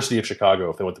fits. University of Chicago,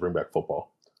 if they want to bring back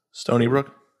football. Stony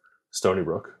Brook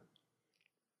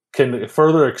can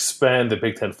further expand the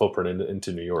Big Ten footprint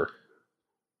into New York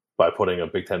by putting a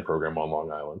Big Ten program on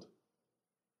Long Island.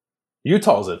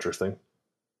 Utah is interesting.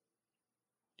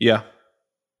 Yeah.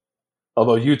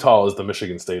 Although Utah is the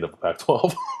Michigan State of the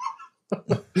Pac-12.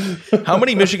 How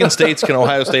many Michigan States can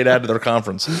Ohio State add to their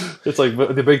conference? It's like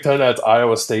the Big Ten adds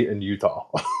Iowa State and Utah.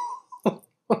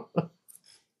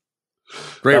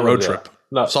 Great road trip.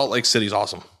 Salt Lake City's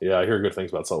awesome. Yeah, I hear good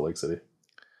things about Salt Lake City.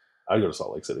 I'd go to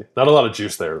Salt Lake City. Not a lot of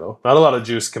juice there, though. Not a lot of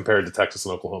juice compared to Texas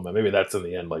and Oklahoma. Maybe that's in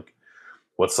the end, like,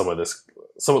 what's some of this?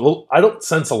 I don't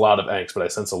sense a lot of angst, but I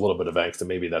sense a little bit of angst, and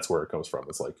maybe that's where it comes from.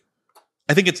 It's like,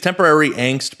 I think it's temporary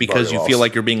angst because you feel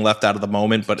like you're being left out of the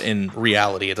moment, but in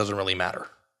reality, it doesn't really matter.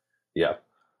 Yeah.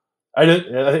 I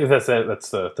think that's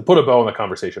to put a bow on the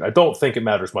conversation. I don't think it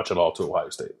matters much at all to Ohio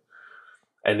State.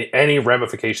 And any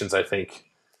ramifications, I think,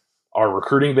 are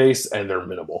recruiting based and they're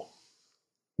minimal.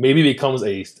 Maybe becomes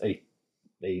a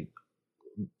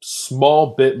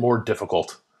small bit more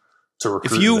difficult to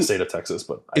recruit in the state of Texas.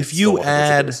 But if you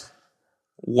add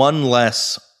one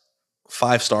less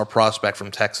 5-star prospect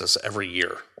from Texas every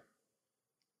year,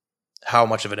 how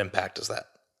much of an impact is that?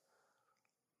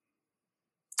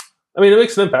 I mean, it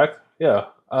makes an impact. Yeah.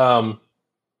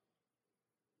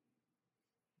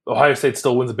 Ohio State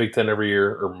still wins the Big Ten every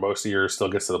year, or most years, still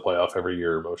gets to the playoff every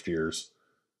year, most years.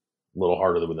 A little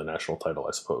harder to win the national title,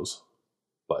 I suppose.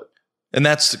 And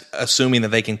that's assuming that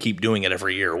they can keep doing it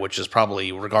every year, which is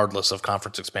probably, regardless of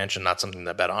conference expansion, not something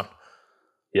to bet on.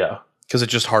 Yeah. Because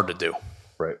it's just hard to do.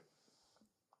 Right.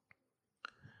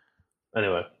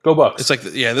 Anyway, go Bucks. It's like,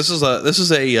 this is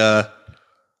a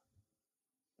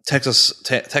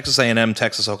Texas A&M,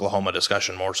 Texas Oklahoma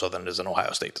discussion more so than it is an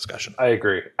Ohio State discussion. I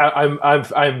agree.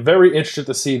 I'm very interested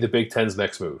to see the Big Ten's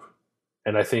next move,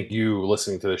 and I think you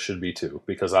listening to this should be too.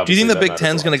 Because do you think the Big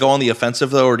Ten's going to go on the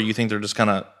offensive though, or do you think they're just kind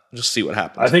of just see what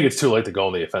happens? I think it's too late to go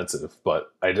on the offensive,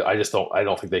 but I just don't. I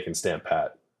don't think they can stand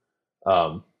pat.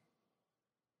 But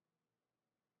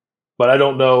I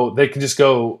don't know. They can just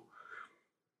go.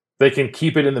 They can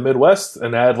keep it in the Midwest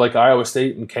and add like Iowa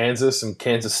State and Kansas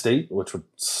State, which would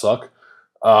suck.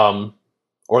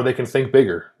 Or they can think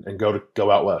bigger and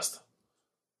go out west.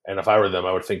 And if I were them,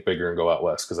 I would think bigger and go out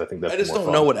west because I think that's. I just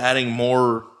don't know what adding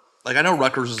more. Like I know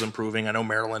Rutgers is improving. I know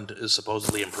Maryland is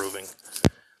supposedly improving.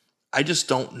 I just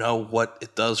don't know what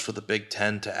it does for the Big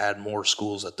Ten to add more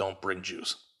schools that don't bring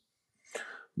juice.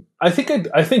 I think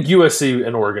USC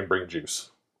and Oregon bring juice.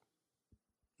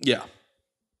 Yeah.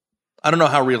 I don't know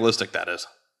how realistic that is.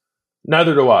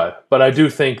 Neither do I, but I do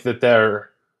think that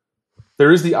there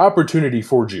is the opportunity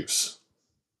for juice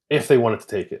if they wanted to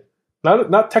take it.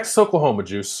 Not Texas, Oklahoma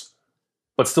juice,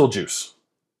 but still juice.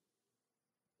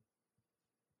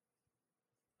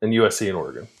 And USC and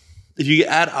Oregon. If you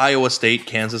add Iowa State,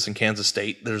 Kansas, and Kansas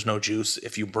State, there's no juice.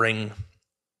 If you bring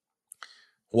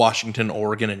Washington,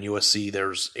 Oregon, and USC,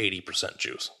 there's 80%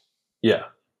 juice. Yeah.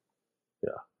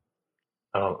 Yeah.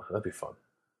 I don't know. That'd be fun.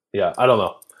 Yeah, I don't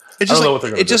know. It's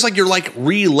just, like you're like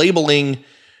relabeling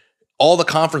all the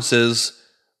conferences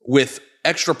with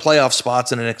extra playoff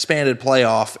spots and an expanded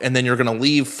playoff, and then you're going to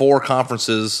leave 4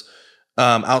 conferences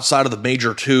outside of the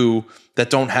major two that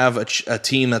don't have a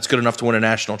team that's good enough to win a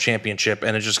national championship,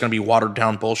 and it's just going to be watered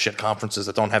down bullshit conferences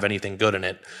that don't have anything good in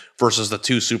it versus the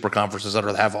two super conferences that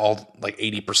have all like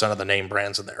 80% of the name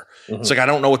brands in there. It's like, I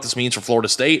don't know what this means for Florida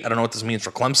State. I don't know what this means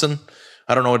for Clemson.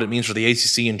 I don't know what it means for the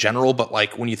ACC in general, but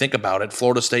like when you think about it,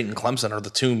 Florida State and Clemson are the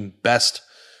two best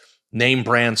name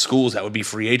brand schools that would be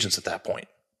free agents at that point.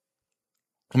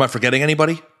 Am I forgetting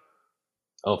anybody?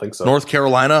 I don't think so. North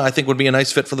Carolina, I think, would be a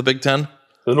nice fit for the Big Ten.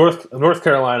 The North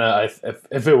Carolina,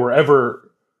 if it were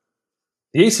ever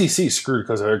the ACC screwed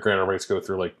because their grant rates go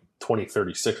through like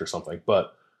 2036 or something.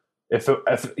 But if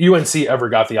UNC ever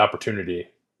got the opportunity,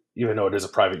 even though it is a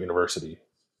private university,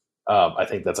 I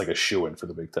think that's like a shoo-in for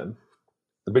the Big Ten.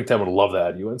 The Big Ten would love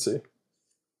that at UNC.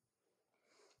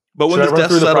 But when Should I the run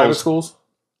through dust the private settles, schools?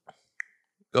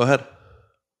 go ahead.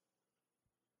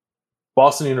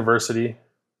 Boston University.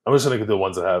 I'm just going to get the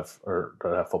ones that have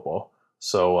football.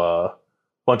 So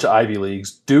bunch of Ivy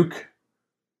Leagues. Duke.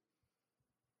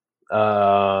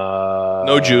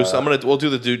 No juice. We'll do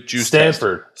the juice.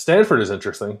 Stanford. Test. Stanford is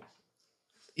interesting.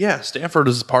 Yeah, Stanford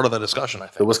is part of the discussion, I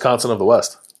think. The Wisconsin of the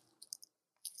West.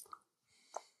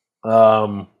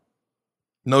 No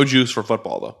juice for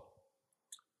football, though.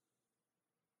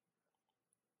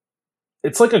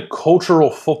 It's like a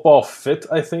cultural football fit,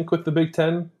 I think, with the Big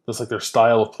Ten. Just like their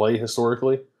style of play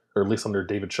historically, or at least under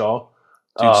David Shaw.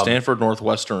 Dude, Stanford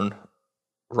Northwestern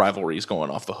rivalry is going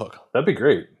off the hook. That'd be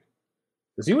great.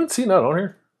 Is UNC not on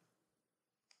here?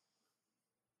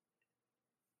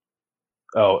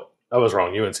 Oh, I was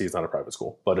wrong. UNC is not a private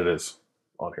school, but it is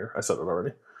on here. I said it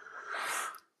already.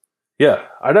 Yeah,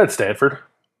 I'd add Stanford.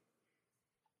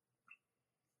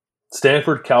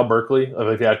 Stanford, Cal Berkeley.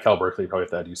 If you add Cal Berkeley, you probably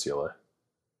have to add UCLA.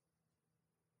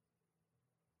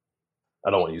 I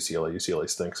don't want UCLA. UCLA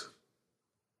stinks.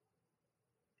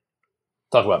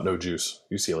 Talk about no juice.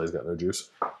 UCLA's got no juice.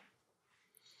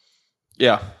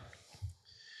 Yeah.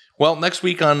 Well, next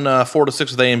week on 4 to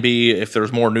 6 with A and B, if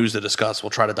there's more news to discuss,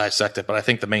 we'll try to dissect it. But I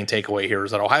think the main takeaway here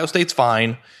is that Ohio State's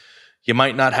fine. You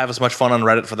might not have as much fun on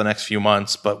Reddit for the next few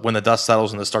months, but when the dust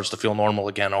settles and this starts to feel normal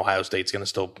again, Ohio State's going to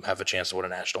still have a chance to win a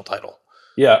national title.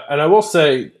 Yeah, and I will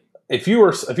say, if you're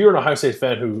an Ohio State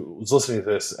fan who's listening to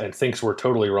this and thinks we're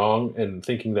totally wrong and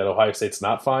thinking that Ohio State's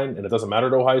not fine and it doesn't matter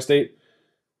to Ohio State,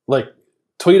 like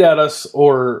tweet at us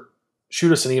or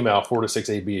shoot us an email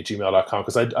 4to6ab@gmail.com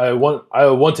because I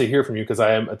want to hear from you because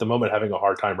I am at the moment having a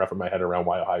hard time wrapping my head around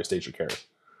why Ohio State should care.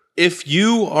 If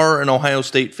you are an Ohio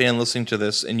State fan listening to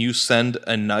this and you send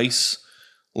a nice,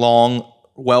 long,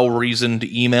 well-reasoned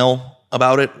email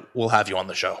about it, we'll have you on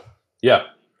the show. Yeah,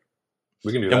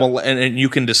 we can do that. And you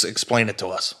can just explain it to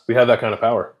us. We have that kind of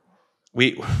power.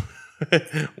 We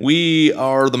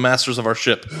are the masters of our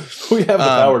ship. We have the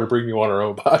power to bring you on our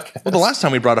own podcast. Well, the last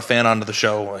time we brought a fan onto the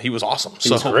show, he was awesome. He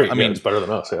was great. I mean, it's better than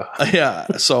us. Yeah. Yeah.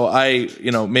 So I,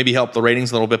 maybe help the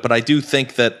ratings a little bit, but I do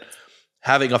think that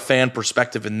having a fan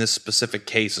perspective in this specific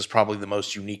case is probably the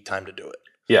most unique time to do it.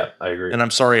 Yeah, I agree. And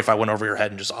I'm sorry if I went over your head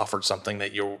and just offered something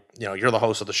that you're the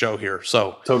host of the show here.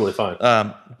 So totally fine.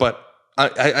 But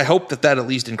I hope that at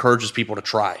least encourages people to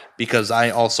try because I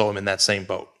also am in that same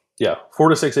boat. Yeah,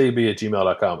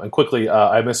 4to6ab@gmail.com. And quickly,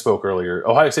 I misspoke earlier.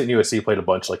 Ohio State and USC played a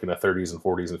bunch like in the 30s and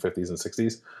 40s and 50s and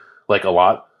 60s, like a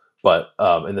lot. But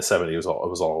in the 70s, it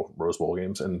was all Rose Bowl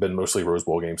games and been mostly Rose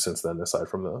Bowl games since then, aside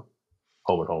from the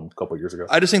home and home a couple of years ago.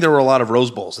 I just think there were a lot of Rose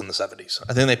Bowls in the 70s.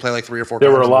 I think they played like 3 or 4 times.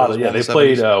 There were a lot of, they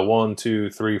played 1, 2,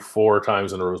 3, 4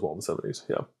 times in the Rose Bowl in the 70s.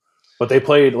 Yeah. But they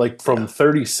played like from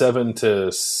 37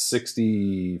 to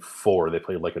 64, they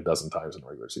played like a dozen times in the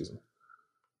regular season.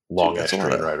 Long ass train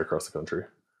ride across the country.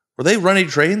 Were they running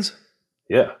trains?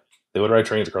 Yeah. They would ride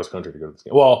trains across the country to go to this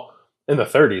game. Well, in the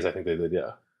 30s, I think they did,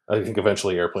 yeah. I think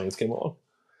eventually airplanes came along.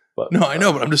 But no, I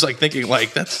know, but I'm just like thinking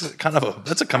like that's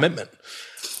a commitment.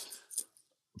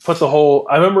 But the whole,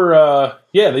 I remember,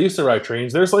 they used to ride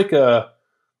trains. There's like a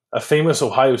famous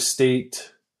Ohio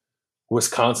State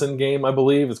Wisconsin game, I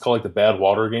believe. It's called like the Bad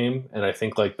Water game. And I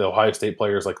think like the Ohio State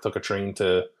players like took a train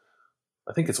to,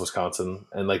 I think it's Wisconsin.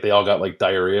 And like they all got like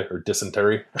diarrhea or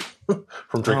dysentery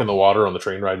from drinking the water on the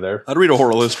train ride there. I'd read a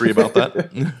oral history about that.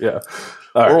 Yeah.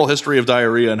 Oral history of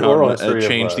diarrhea and how it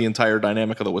changed the entire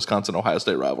dynamic of the Wisconsin-Ohio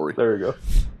State rivalry. There you go.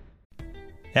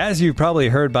 As you've probably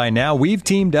heard by now, we've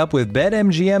teamed up with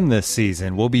BetMGM this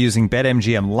season. We'll be using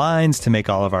BetMGM lines to make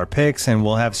all of our picks, and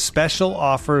we'll have special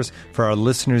offers for our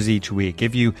listeners each week.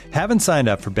 If you haven't signed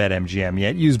up for BetMGM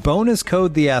yet, use bonus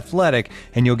code The Athletic,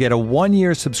 and you'll get a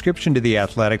 1-year subscription to The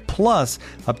Athletic, plus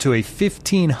up to a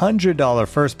 $1,500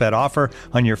 first bet offer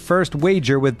on your first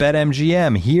wager with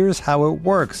BetMGM. Here's how it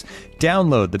works.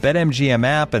 Download the BetMGM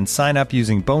app and sign up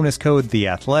using bonus code The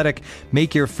Athletic.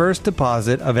 Make your first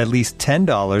deposit of at least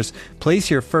 $10. Place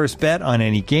your first bet on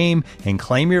any game and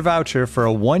claim your voucher for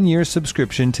a 1-year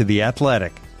subscription to The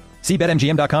Athletic. See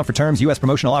BetMGM.com for terms. U.S.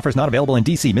 promotional offers not available in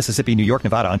D.C., Mississippi, New York,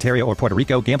 Nevada, Ontario, or Puerto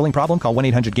Rico. Gambling problem? Call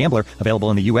 1-800-GAMBLER. Available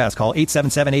in the U.S. Call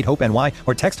 877-8-HOPE-NY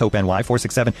or text HOPE-NY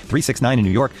 467-369 in New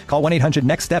York. Call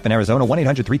 1-800-NEXT-STEP in Arizona.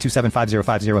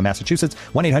 1-800-327-5050 in Massachusetts.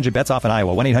 1-800-BETS-OFF in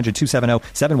Iowa.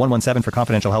 1-800-270-7117 for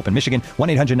confidential help in Michigan.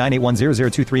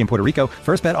 1-800-981-0023 in Puerto Rico.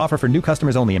 First bet offer for new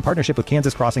customers only in partnership with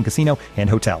Kansas Crossing Casino and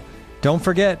Hotel. Don't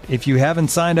forget, if you haven't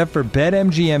signed up for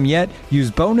BetMGM yet, use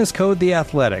bonus code The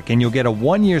Athletic, and you'll get a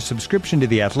 1-year subscription to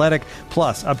The Athletic,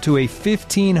 plus up to a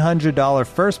 $1,500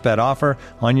 first bet offer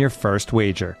on your first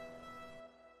wager.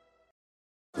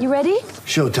 You ready?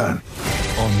 Showtime.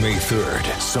 On May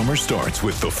 3rd, summer starts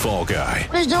with The Fall Guy.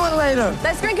 Let's do it later.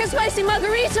 Let's drink a spicy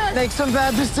margarita. Make some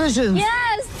bad decisions.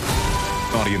 Yes!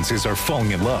 Audiences are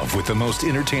falling in love with the most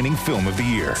entertaining film of the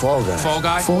year. Fall Guy. Fall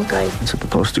Guy? Fall Guy. That's what the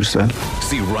poster said.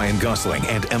 See Ryan Gosling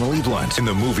and Emily Blunt in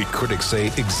the movie critics say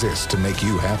exists to make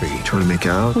you happy. Trying to make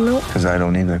it out? Nope. Because I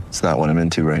don't either. It's not what I'm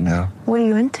into right now. What are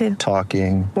you into?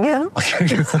 Talking. Yeah.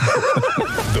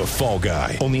 The Fall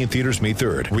Guy. Only in theaters May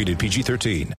 3rd. Rated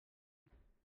PG-13.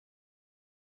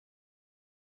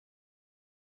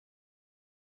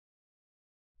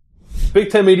 Big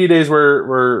Ten Media Days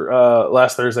were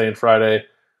last Thursday and Friday.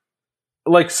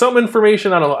 Like some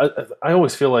information, I don't know. I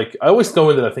always feel like I always go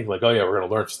into that thinking like, oh yeah, we're going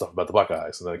to learn stuff about the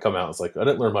Buckeyes, and then I come out, it's like I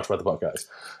didn't learn much about the Buckeyes.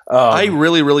 I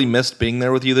really, really missed being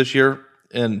there with you this year.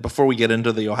 And before we get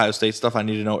into the Ohio State stuff, I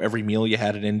need to know every meal you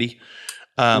had at Indy.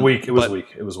 Weak. It was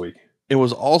weak. It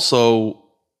was also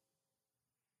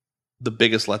the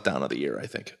biggest letdown of the year, I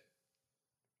think.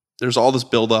 There's all this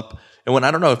buildup. And when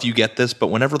I don't know if you get this, but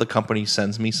whenever the company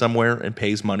sends me somewhere and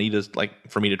pays money to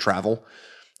for me to travel,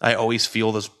 I always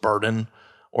feel this burden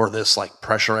or this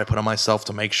pressure I put on myself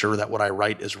to make sure that what I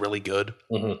write is really good.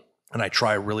 Mm-hmm. And I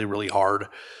try really, really hard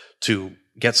to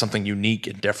get something unique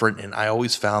and different. And I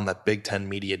always found that Big Ten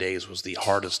Media Days was the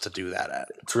hardest to do that at.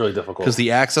 It's really difficult. Because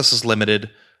the access is limited.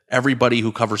 Everybody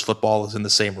who covers football is in the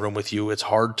same room with you. It's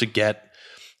hard to get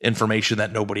information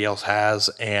that nobody else has.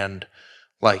 And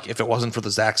if it wasn't for the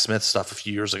Zach Smith stuff a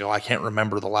few years ago, I can't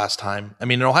remember the last time. I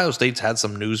mean, Ohio State's had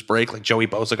some news break. Like Joey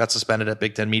Bosa got suspended at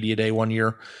Big Ten Media Day one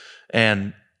year,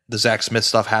 and the Zach Smith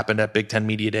stuff happened at Big Ten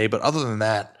Media Day. But other than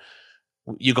that,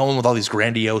 you go in with all these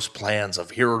grandiose plans of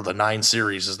here are the 9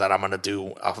 series that I'm going to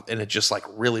do, and it's just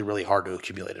really, really hard to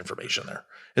accumulate information there.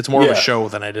 It's more of a show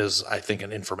than it is, I think,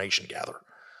 an information gather.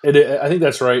 I think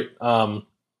that's right.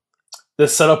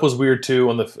 This setup was weird too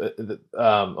on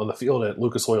the field at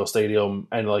Lucas Oil Stadium,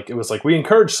 and it was we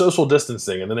encourage social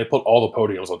distancing, and then they put all the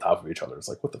podiums on top of each other. It's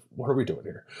what are we doing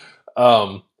here?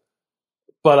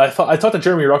 But I talked to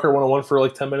Jeremy Rucker one-on-one for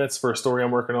 10 minutes for a story I'm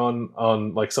working on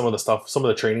some of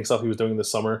the training stuff he was doing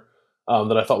this summer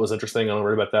that I thought was interesting. I'll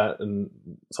read about that in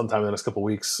sometime in the next couple of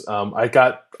weeks. I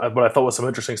got what I thought was some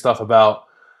interesting stuff about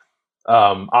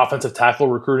offensive tackle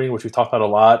recruiting, which we talked about a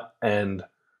lot, and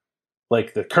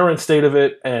the current state of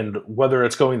it and whether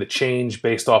it's going to change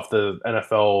based off the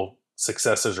NFL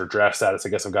successes or draft status, I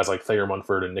guess, of guys like Thayer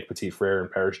Munford and Nick Petit-Frere and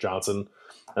Paris Johnson.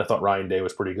 And I thought Ryan Day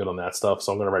was pretty good on that stuff,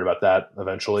 so I'm going to write about that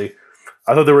eventually.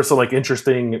 I thought there was some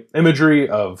interesting imagery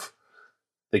of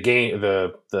the game,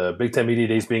 the Big Ten Media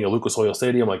Days being at Lucas Oil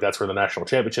Stadium, that's where the national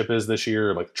championship is this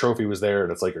year. The trophy was there,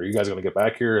 and it's are you guys going to get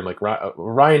back here? And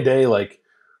Ryan Day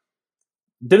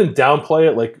didn't downplay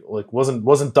it,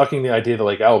 wasn't ducking the idea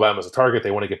that Alabama's a target.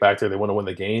 They want to get back there. They want to win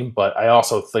the game. But I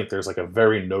also think there's a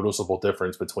very noticeable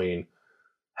difference between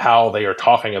how they are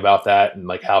talking about that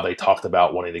and how they talked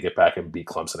about wanting to get back and beat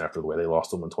Clemson after the way they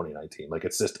lost them in 2019.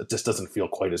 It just doesn't feel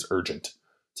quite as urgent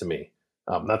to me.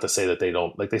 Not to say that they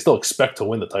don't they still expect to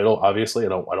win the title. Obviously, I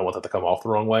don't want that to come off the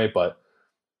wrong way, but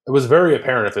it was very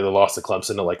apparent if they lost to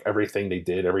Clemson and everything they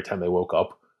did every time they woke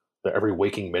up, that every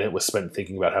waking minute was spent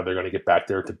thinking about how they're going to get back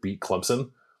there to beat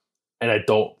Clemson. And I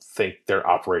don't think they're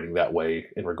operating that way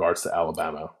in regards to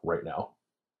Alabama right now,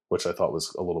 which I thought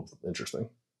was a little interesting.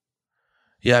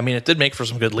 Yeah, I mean, it did make for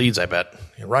some good leads, I bet.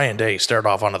 Ryan Day stared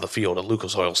off onto the field at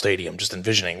Lucas Oil Stadium, just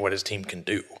envisioning what his team can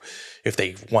do if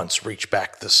they once reach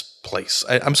back this place.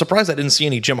 I'm surprised I didn't see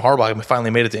any Jim Harbaugh finally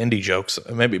made it to Indy jokes.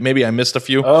 Maybe I missed a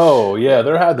few. Oh, yeah,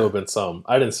 there had to have been some.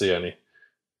 I didn't see any.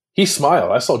 He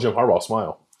smiled. I saw Jim Harbaugh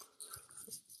smile.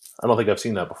 I don't think I've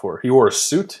seen that before. He wore a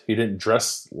suit. He didn't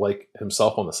dress like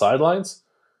himself on the sidelines,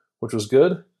 which was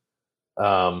good.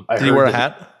 Did he wear a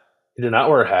hat? He did not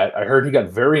wear a hat. I heard he got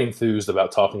very enthused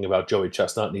about talking about Joey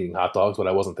Chestnut and eating hot dogs, but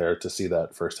I wasn't there to see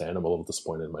that firsthand. I'm a little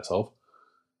disappointed in myself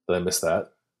that I missed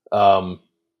that.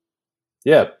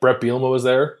 Yeah, Brett Bielema was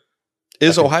there.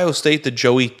 Is Ohio State the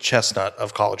Joey Chestnut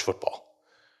of college football?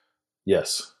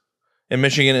 Yes. And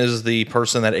Michigan is the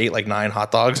person that ate like 9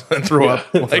 hot dogs and threw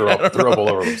up. Like, threw up all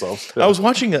over themselves. Yeah. I was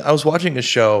watching a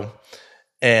show,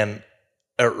 and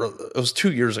it was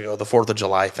 2 years ago, the 4th of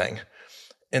July thing.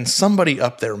 And somebody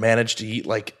up there managed to eat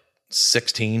like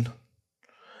 16.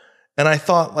 And I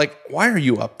thought, like, why are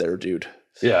you up there, dude?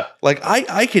 Yeah. Like,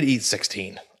 I could eat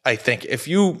 16, I think. If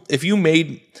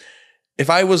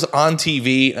I was on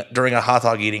TV during a hot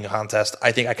dog eating contest,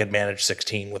 I think I could manage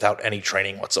 16 without any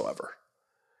training whatsoever.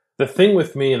 The thing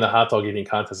with me in the hot dog eating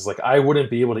contest is like I wouldn't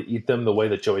be able to eat them the way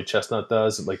that Joey Chestnut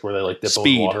does, like where they like dip them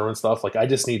in water and stuff. Like I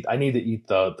need to eat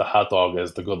the hot dog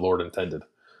as the good Lord intended.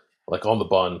 Like on the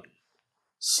bun,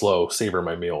 slow, savor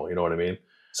my meal. You know what I mean?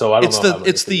 So I don't know.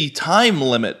 It's the time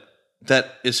limit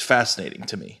that is fascinating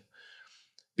to me.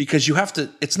 Because you have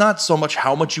to, it's not so much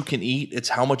how much you can eat, it's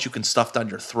how much you can stuff down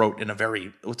your throat in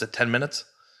 10 minutes?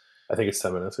 I think it's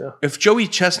 10 minutes, yeah. If Joey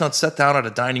Chestnut sat down at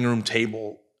a dining room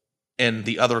table and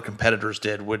the other competitors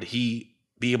did, would he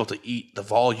be able to eat the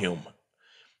volume?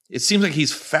 It seems like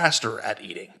he's faster at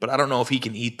eating, but I don't know if he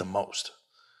can eat the most.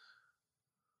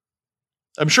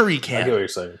 I'm sure he can. I get what you're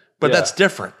saying. But that's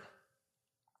different.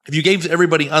 If you gave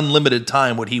everybody unlimited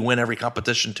time, would he win every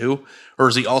competition too? Or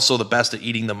is he also the best at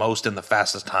eating the most in the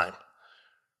fastest time?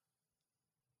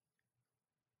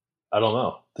 I don't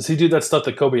know. Does he do that stuff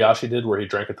that Kobayashi did where he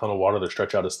drank a ton of water to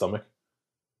stretch out his stomach?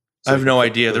 I have no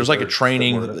idea. There's like a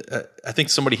training. I think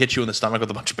somebody hit you in the stomach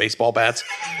with a bunch of baseball bats.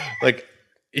 Like,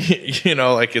 you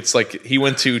know, like it's like he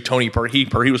went to Tony he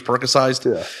was Percocized.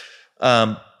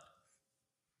 Yeah.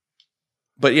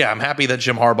 But yeah, I'm happy that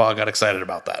Jim Harbaugh got excited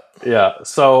about that. Yeah.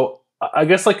 So I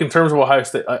guess like in terms of Ohio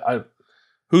State,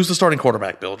 who's the starting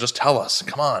quarterback, Bill? Just tell us.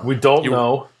 Come on. We don't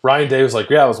know. Ryan Day was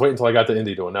like, yeah, I was waiting until I got to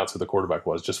Indy to announce who the quarterback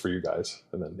was just for you guys.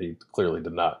 And then he clearly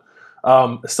did not.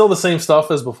 Still the same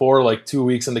stuff as before, like 2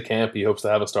 weeks into camp, he hopes to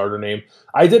have a starter name.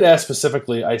 I did ask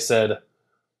specifically, I said,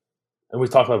 and we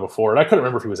talked about it before, and I couldn't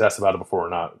remember if he was asked about it before or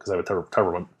not because I have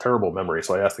a terrible memory.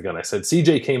 So I asked again. I said,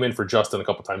 CJ came in for Justin a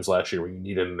couple times last year when you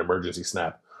needed an emergency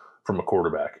snap from a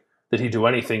quarterback. Did he do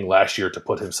anything last year to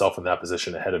put himself in that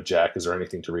position ahead of Jack? Is there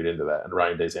anything to read into that? And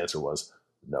Ryan Day's answer was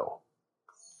no.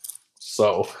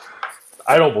 So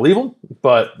I don't believe him,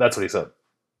 but that's what he said.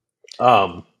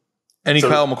 Any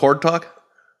Kyle McCord talk?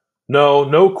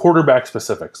 No quarterback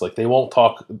specifics. Like they won't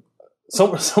talk.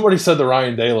 Somebody said to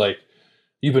Ryan Day, like,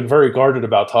 you've been very guarded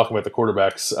about talking about the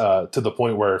quarterbacks to the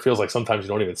point where it feels like sometimes you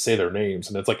don't even say their names,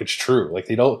 and it's like it's true. Like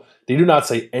they do not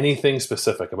say anything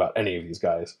specific about any of these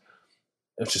guys.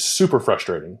 It's just super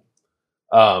frustrating.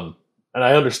 And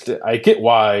I understand. I get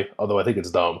why, although I think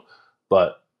it's dumb.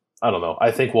 But I don't know.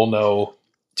 I think we'll know.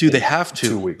 Do they have to?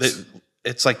 2 weeks.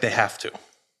 It's like they have to.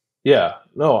 Yeah.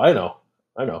 No, I know.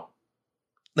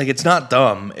 Like it's not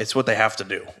dumb. It's what they have to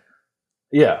do.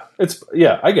 Yeah,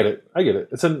 I get it.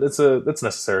 It's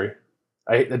necessary.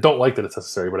 I don't like that it's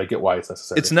necessary, but I get why it's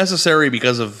necessary. It's necessary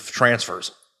because of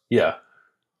transfers. Yeah.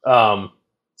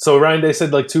 So Ryan Day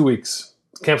said like 2 weeks.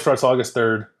 Camp starts August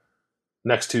 3rd,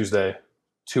 next Tuesday.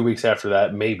 2 weeks after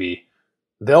that, maybe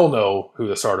they'll know who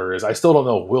the starter is. I still don't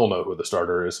know. We'll know who the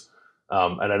starter is,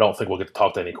 and I don't think we'll get to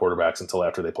talk to any quarterbacks until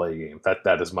after they play a game.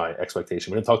 That is my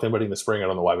expectation. We didn't talk to anybody in the spring. I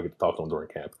don't know why we get to talk to them during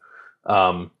camp.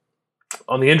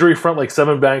 On the injury front, like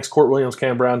Sevyn Banks, Court Williams,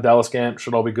 Cam Brown, Dallas Gant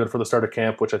should all be good for the start of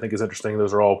camp, which I think is interesting.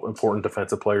 Those are all important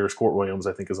defensive players. Court Williams,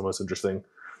 I think, is the most interesting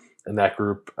in that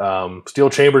group. Steel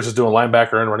Chambers is doing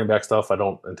linebacker and running back stuff. I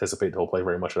don't anticipate he'll play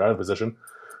very much at either position.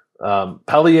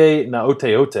 Palier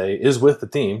Naote is with the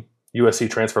team, USC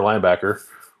transfer linebacker,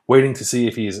 waiting to see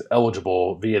if he's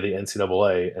eligible via the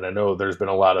NCAA. And I know there's been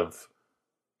a lot of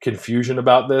confusion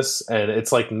about this, and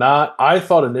it's like not. I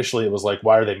thought initially it was like,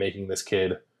 why are they making this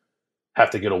kid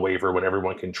have to get a waiver when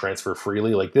everyone can transfer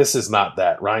freely? Like, this is not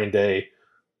that. Ryan Day,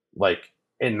 like,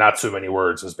 in not so many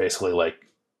words, was basically like,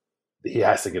 he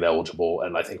has to get eligible.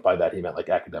 And I think by that he meant like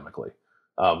academically.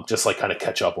 Just like kind of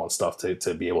catch up on stuff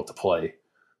to be able to play.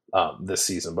 this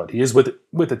season. But he is with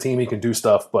the team. He can do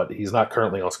stuff, but he's not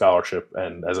currently on scholarship.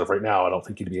 And as of right now, I don't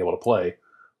think he'd be able to play.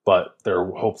 But they're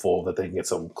hopeful that they can get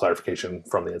some clarification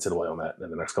from the NCAA on that in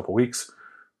the next couple of weeks.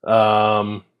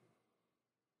 I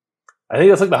think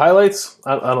that's like the highlights.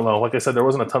 I don't know. Like I said, there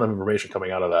wasn't a ton of information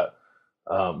coming out of that.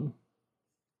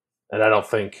 And I don't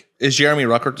think... Is Jeremy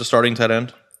Ruckert the starting tight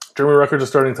end? Jeremy Ruckert's a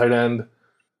starting tight end.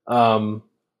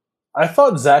 I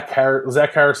thought Zach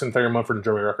Harrison, Thayer Munford, and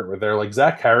Jeremy Ruckert were there. Like,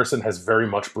 Zach Harrison has very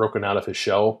much broken out of his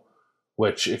shell,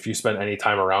 which, if you spend any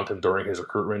time around him during his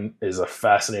recruitment, is a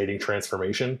fascinating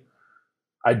transformation.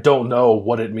 I don't know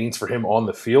what it means for him on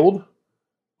the field,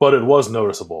 but it was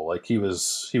noticeable. Like, he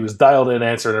was dialed in,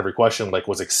 answering every question, like,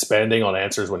 was expanding on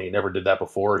answers when he never did that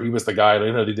before. He was the guy,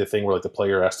 you know, did the thing where, like, the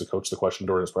player asked the coach the question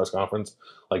during his press conference.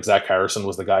 Like, Zach Harrison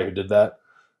was the guy who did that.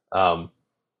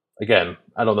 Again,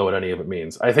 I don't know what any of it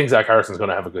means. I think Zach Harrison's going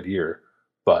to have a good year,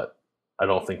 but I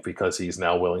don't think because he's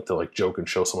now willing to, like, joke and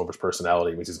show some of his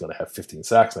personality means he's going to have 15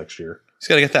 sacks next year. He's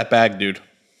got to get that bag, dude.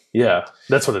 Yeah,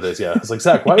 that's what it is. Yeah, it's like,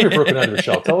 Zach, why are you broken out of your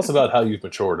shell? Tell us about how you've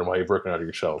matured and why you've broken out of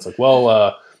your shell. It's like,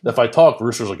 well, if I talk,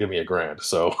 Roosters will give me $1,000.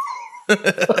 So,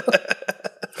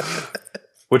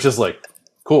 which is like,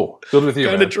 cool, good with you,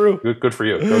 kind of true. Good for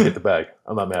you. Go get the bag.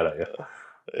 I'm not mad at you.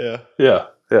 Yeah.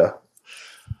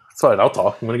 It's fine. I'll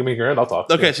talk. I'm gonna give me $1,000. I'll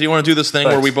talk. Okay, so you want to do this thing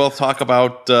where we both talk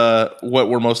about what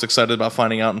we're most excited about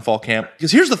finding out in fall camp?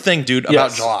 Because here's the thing, dude,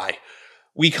 about July.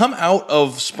 We come out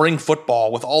of spring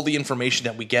football with all the information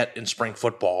that we get in spring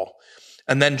football.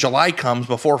 And then July comes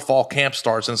before fall camp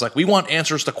starts. And it's like, we want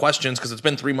answers to questions because it's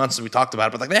been 3 months since we talked about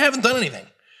it. But like, they haven't done anything.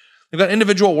 They've got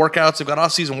individual workouts. They've got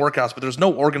off-season workouts. But there's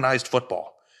no organized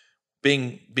football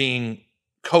being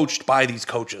coached by these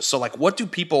coaches. So like, what do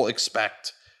people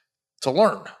expect to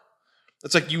learn?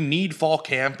 It's like you need fall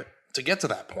camp to get to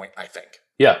that point, I think.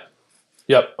 Yeah.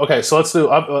 Yep. Okay, so let's do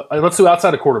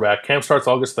outside of quarterback. Camp starts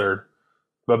August 3rd.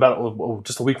 About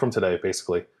just a week from today,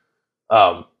 basically.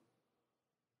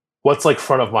 What's like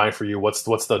front of mind for you? What's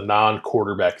the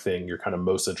non-quarterback thing you're kind of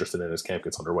most interested in as camp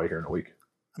gets underway here in a week?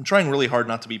 I'm trying really hard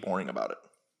not to be boring about it.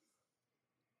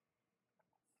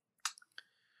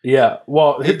 Yeah,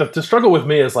 well, the struggle with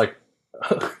me is like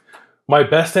my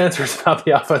best answer is about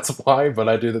the offensive line, but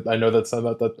I know that's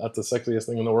not the sexiest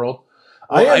thing in the world.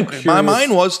 Well, my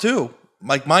mind was too.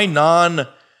 Like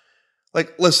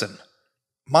listen.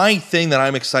 My thing that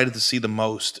I'm excited to see the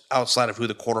most outside of who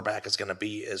the quarterback is going to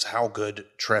be is how good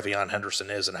Trevion Henderson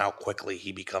is and how quickly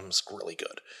he becomes really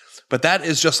good. But that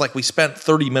is just like we spent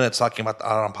 30 minutes talking about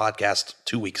on a podcast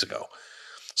 2 weeks ago.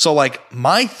 So like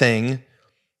my thing,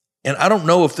 and I don't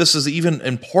know if this is even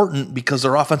important because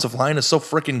their offensive line is so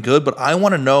freaking good, but I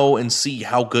want to know and see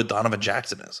how good Donovan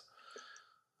Jackson is.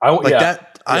 I'm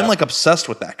like obsessed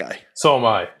with that guy. So am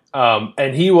I.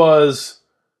 And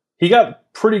he got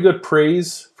pretty good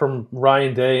praise from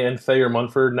Ryan Day and Thayer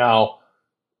Munford. Now,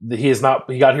 he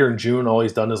got here in June. All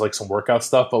he's done is like some workout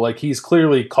stuff, but like he's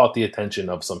clearly caught the attention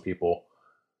of some people.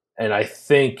 And I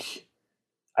think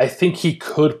he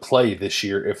could play this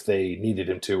year if they needed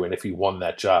him to and if he won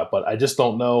that job. But I just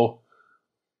don't know.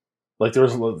 Like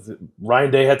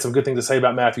Ryan Day had some good things to say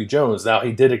about Matthew Jones. Now,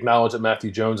 he did acknowledge that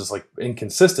Matthew Jones is like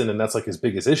inconsistent, and that's like his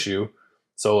biggest issue.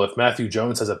 So if Matthew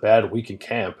Jones has a bad week in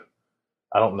camp,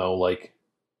 I don't know, like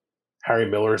Harry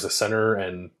Miller is a center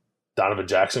and Donovan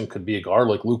Jackson could be a guard.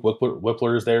 Like Luke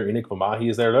Whippler is there. Enoch Mamahi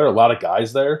is there. There are a lot of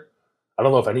guys there. I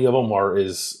don't know if any of them are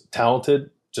as talented,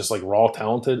 just like raw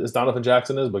talented as Donovan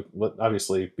Jackson is, but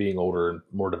obviously being older and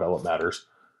more developed matters.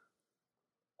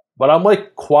 But I'm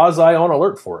like quasi on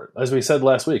alert for it. As we said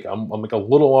last week, I'm like a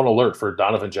little on alert for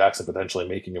Donovan Jackson potentially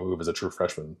making a move as a true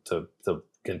freshman to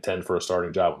contend for a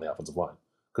starting job on the offensive line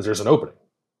because there's an opening.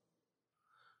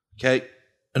 Okay.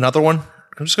 Another one.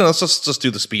 Let's just do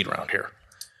the speed round here.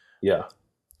 Yeah.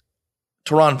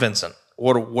 Teron Vincent.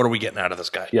 What are we getting out of this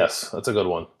guy? Yes, that's a good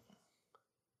one.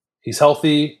 He's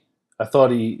healthy. I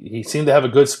thought he seemed to have a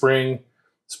good spring.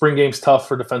 Spring game's tough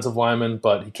for defensive linemen,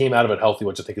 but he came out of it healthy,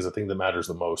 which I think is the thing that matters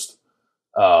the most.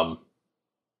 I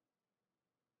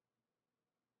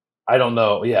don't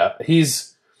know. Yeah,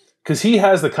 because he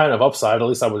has the kind of upside, at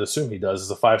least I would assume he does, as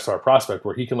a 5-star prospect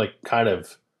where he can like kind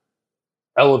of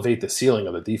elevate the ceiling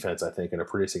of the defense, I think, in a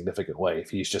pretty significant way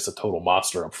if he's just a total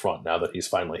monster up front now that he's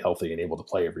finally healthy and able to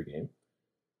play every game.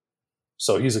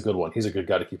 So he's a good one. He's a good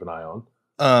guy to keep an eye on.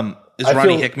 Is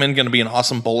Ronnie Hickman going to be an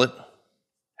awesome bullet?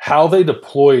 How they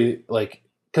deploy, like,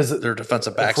 because their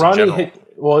defensive backs in general.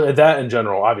 Well, that in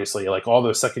general, obviously, like all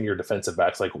those second-year defensive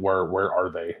backs, like where are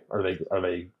they? Are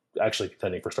they actually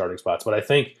contending for starting spots? But I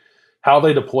think how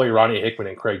they deploy Ronnie Hickman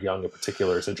and Craig Young in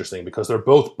particular is interesting because they're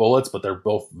both bullets, but they're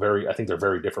both very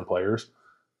different players.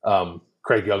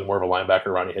 Craig Young more of a linebacker,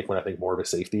 Ronnie Hickman I think more of a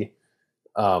safety.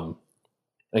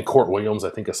 And Court Williams, I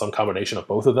think, is some combination of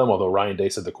both of them, although Ryan Day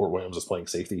said that Court Williams is playing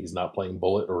safety. He's not playing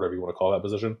bullet or whatever you want to call that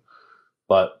position.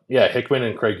 But, yeah, Hickman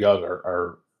and Craig Young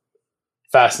are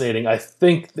fascinating. I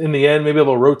think in the end, maybe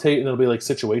they'll rotate and it'll be like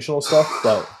situational stuff,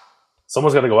 but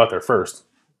someone's got to go out there first.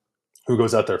 Who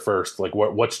goes out there first? Like,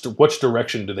 which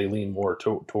direction do they lean more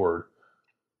toward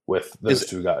with those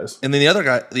two guys? And then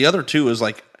the other two is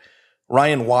like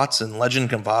Ryan Watson, Legend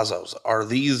Cavazos.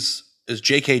 Is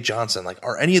J.K. Johnson, like,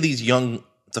 are any of these young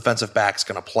defensive backs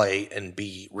going to play and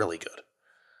be really good?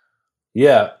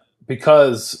 Yeah,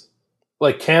 because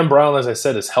like Cam Brown, as I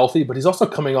said, is healthy, but he's also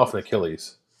coming off an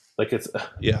Achilles. Like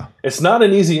it's not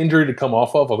an easy injury to come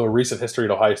off of, although recent history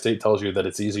at Ohio State tells you that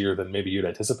it's easier than maybe you'd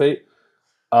anticipate.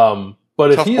 But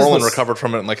Tough Borland recovered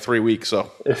from it in like 3 weeks.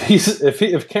 So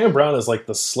if Cam Brown is like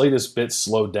the slightest bit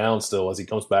slowed down still as he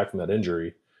comes back from that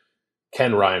injury,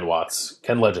 can Ryan Watts,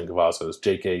 can Legend Cavazos,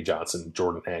 J.K. Johnson,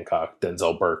 Jordan Hancock,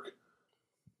 Denzel Burke.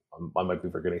 I might be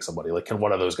forgetting somebody. Like, can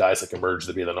one of those guys like emerge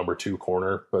to be the number 2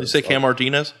 corner? But did you say Cam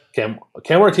Martinez? Cam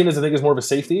Martinez, I think, is more of a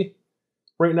safety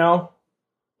right now.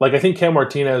 Like, I think Cam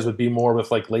Martinez would be more with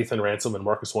like Lathan Ransom and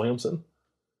Marcus Williamson.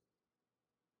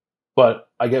 But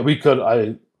I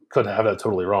could have that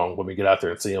totally wrong when we get out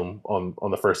there and see him on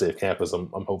the first day of camp, as I'm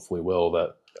hopefully will.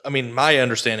 That I mean, my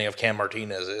understanding of Cam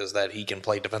Martinez is that he can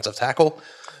play defensive tackle,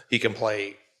 he can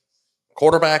play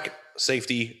quarterback,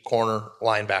 safety, corner,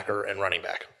 linebacker, and running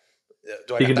back.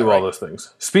 He can do all those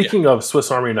things. Speaking of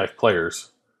Swiss Army knife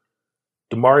players,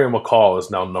 Demario McCall is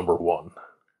now number 1.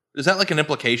 Is that like an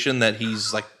implication that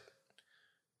he's like?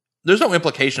 There's no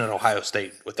implication at Ohio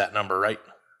State with that number, right?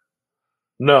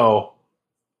 No.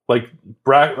 Like,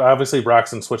 obviously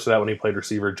Braxton switched to that when he played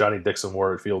receiver. Johnny Dixon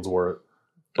wore it. Fields wore it.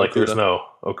 Like, there's no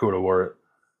Okuda wore it.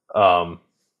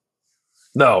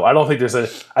 No, I don't think there's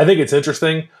I think it's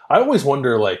interesting. I always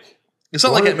wonder, like, it's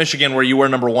not like at Michigan where you were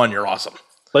number 1, you're awesome.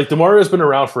 Like, DeMario's been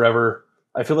around forever.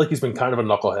 I feel like he's been kind of a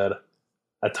knucklehead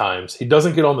at times. He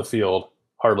doesn't get on the field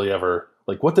hardly ever.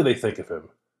 Like, what do they think of him?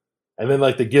 And then,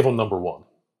 like, they give him number 1.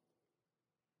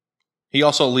 He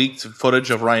also leaked footage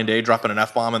of Ryan Day dropping an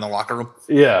F-bomb in the locker room.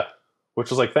 Yeah, which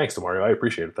was like, thanks, DeMario. I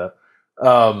appreciated that.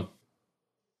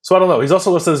 So I don't know. He's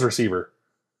also listed as receiver.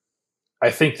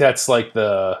 I think that's like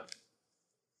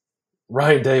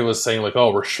Ryan Day was saying, like,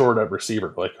 oh, we're short at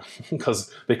receiver, like, because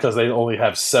they only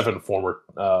have 7 former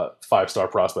 5-star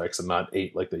prospects and not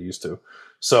 8 like they used to.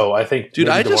 So I think, dude,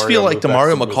 I just feel like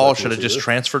Demario McCall should have just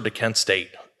transferred to Kent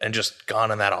State and just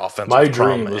gone in that offense. My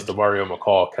dream was Demario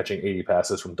McCall catching 80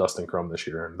 passes from Dustin Crum this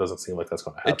year, and it doesn't seem like that's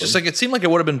going to happen. It seemed like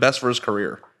it would have been best for his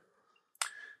career.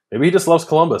 Maybe he just loves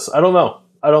Columbus. I don't know.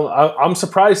 I'm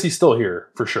surprised he's still here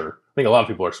for sure. I think a lot of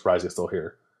people are surprised he's still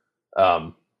here.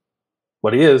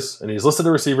 But he is, and he's listed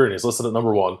a receiver, and he's listed at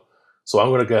number 1. So I'm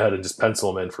going to go ahead and just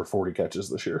pencil him in for 40 catches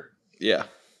this year. Yeah.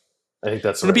 I think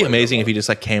that's. It'd be amazing if he just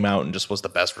like came out and just was the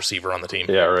best receiver on the team.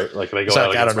 Yeah, right. Like they go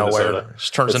out of nowhere,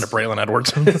 just turns into Braylon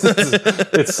Edwards.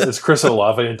 it's Chris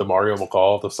Olave and Demario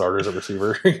McCall, the starters at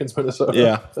receiver against Minnesota.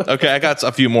 Yeah. Okay, I got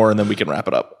a few more, and then we can wrap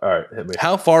it up. All right, hit me.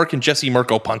 How far can Jesse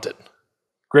Mirko punt it?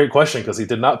 Great question, because he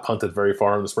did not punt it very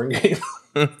far in the spring game.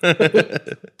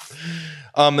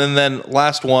 And then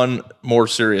last one, more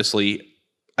seriously,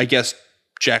 I guess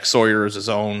Jack Sawyer is his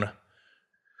own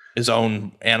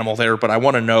animal there, but I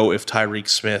want to know if Tyreek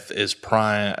Smith is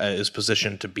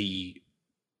positioned to be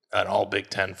an all Big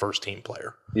Ten first team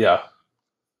player. Yeah.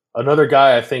 Another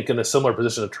guy, I think, in a similar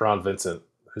position to Teron Vincent,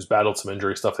 who's battled some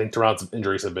injury stuff. I think Teron's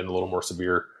injuries have been a little more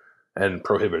severe and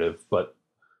prohibitive, but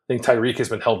I think Tyreek has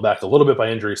been held back a little bit by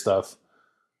injury stuff.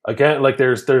 Again, like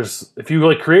there's if you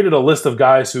like created a list of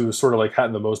guys who sort of like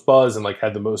had the most buzz and like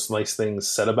had the most nice things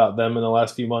said about them in the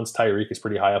last few months, Tyreek is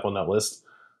pretty high up on that list.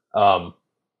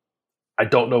 I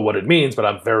don't know what it means, but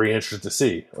I'm very interested to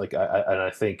see. Like,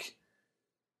 I think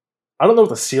I don't know what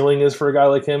the ceiling is for a guy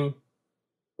like him.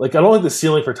 Like, I don't think the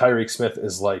ceiling for Tyreek Smith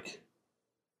is like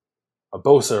a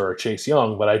Bosa or a Chase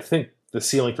Young, but I think the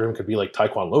ceiling for him could be like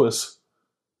Tyquan Lewis.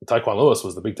 Taekwon Lewis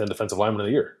was the Big Ten Defensive Lineman of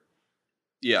the Year.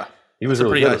 Yeah, he was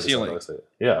really pretty high ceiling.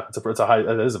 Yeah, it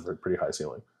is a pretty high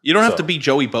ceiling. You don't have to be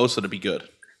Joey Bosa to be good,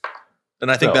 and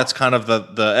I think that's kind of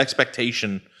the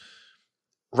expectation.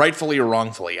 Rightfully or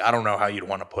wrongfully, I don't know how you'd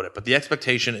want to put it, but the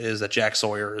expectation is that Jack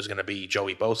Sawyer is going to be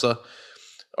Joey Bosa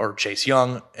or Chase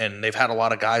Young, and they've had a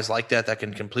lot of guys like that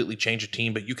can completely change a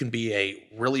team, but you can be a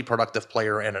really productive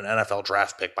player and an NFL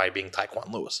draft pick by being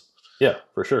Tyquan Lewis. Yeah,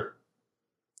 for sure.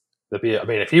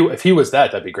 If he was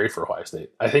that, that'd be great for Ohio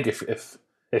State. I think if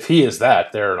he is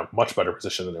that, they're in a much better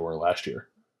position than they were last year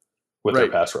with their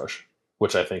pass rush.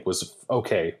 which I think was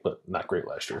okay, but not great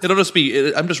last year. It'll just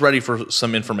be. I'm just ready for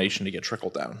some information to get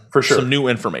trickled down. For sure, some new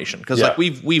information because like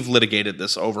we've litigated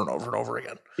this over and over and over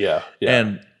again. Yeah.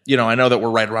 And I know that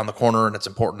we're right around the corner and it's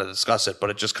important to discuss it,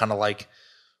 but it just kind of like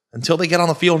until they get on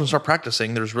the field and start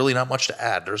practicing, there's really not much to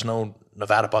add. There's no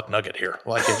Nevada Buck Nugget here.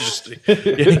 Like it's just,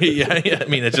 I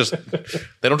mean, it's just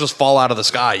they don't just fall out of the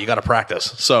sky. You got to practice.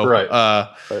 So, right.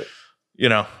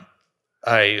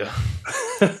 I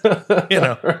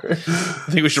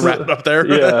think we should wrap it up there.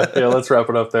 yeah, let's wrap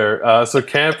it up there. So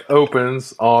camp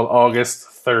opens on August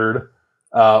 3rd.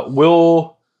 I'm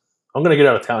going to get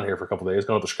out of town here for a couple of days,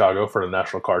 going up to Chicago for the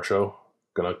National Card Show.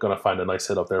 Gonna find a nice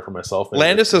hit up there for myself. Maybe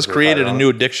Landis has created a new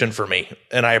addiction for me,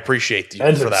 and I appreciate you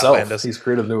and for himself. That, Landis. He's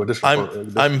created a new addiction.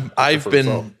 I've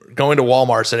been going to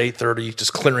Walmart's at 8:30,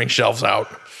 just clearing shelves out.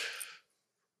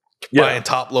 Buying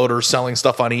top loaders, selling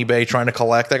stuff on eBay, trying to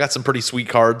collect. I got some pretty sweet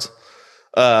cards.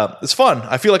 It's fun.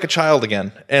 I feel like a child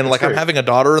again. And like I'm having a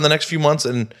daughter in the next few months.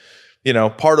 And,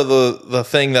 part of the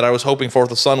thing that I was hoping for with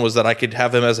the son was that I could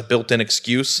have him as a built-in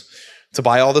excuse to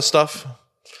buy all this stuff.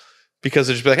 Because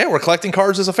it'd just be like, hey, we're collecting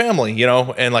cards as a family,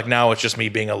 And like now it's just me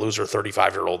being a loser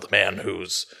 35-year-old man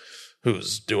who's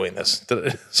doing this.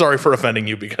 Sorry for offending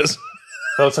you because...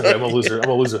 No, it's okay. I'm a loser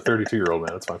 32-year-old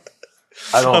man. It's fine.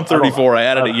 I'm 34. I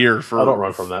added a year for. I don't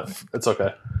run from that. It's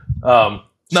okay.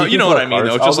 No, you know what I mean,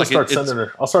 though. I'll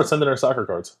start sending her soccer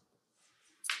cards.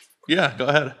 Yeah, go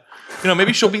ahead.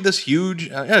 Maybe she'll be this huge.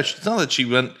 It's not that she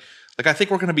went. Like, I think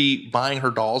we're going to be buying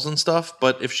her dolls and stuff.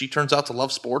 But if she turns out to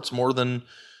love sports more than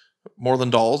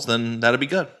dolls, then that'd be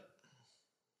good.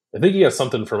 I think you got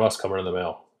something from us coming in the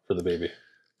mail for the baby.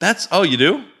 You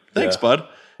do? Thanks, bud.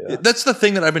 Yeah. That's the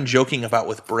thing that I've been joking about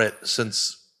with Britt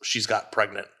since she's got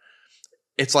pregnant.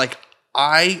 It's like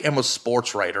I am a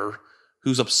sports writer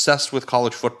who's obsessed with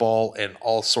college football and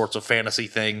all sorts of fantasy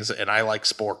things, and I like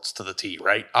sports to the T,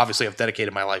 right? Obviously, I've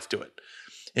dedicated my life to it.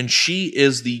 And she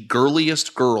is the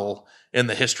girliest girl in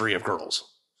the history of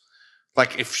girls.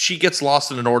 Like, if she gets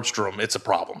lost in a Nordstrom, it's a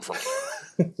problem for me.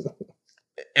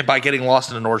 And by getting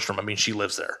lost in a Nordstrom, I mean she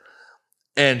lives there.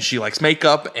 And she likes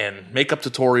makeup and makeup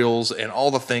tutorials and all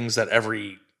the things that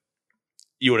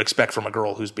you would expect from a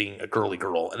girl who's being a girly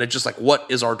girl. And it's just like, what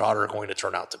is our daughter going to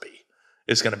turn out to be?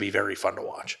 It's going to be very fun to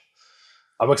watch.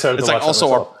 I'm excited to watch it. Also,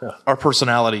 myself. our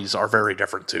personalities are very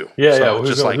different too. Yeah, so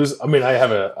I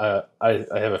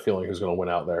have a feeling who's going to win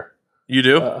out there. You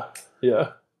do?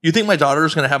 Yeah. You think my daughter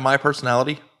is going to have my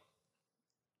personality?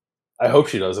 I hope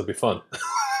she does. It'd be fun.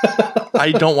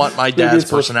 I don't want my dad's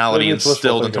personality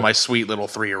instilled into my sweet little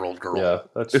 3-year-old girl. Yeah,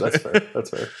 that's fair. That's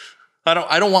fair.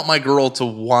 I don't want my girl to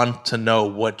want to know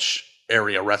which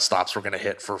area rest stops we're going to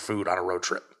hit for food on a road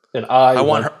trip. And I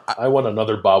want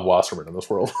another Bob Wasserman in this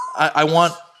world. I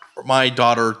want my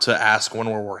daughter to ask when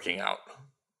we're working out.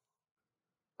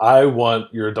 I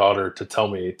want your daughter to tell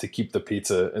me to keep the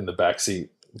pizza in the back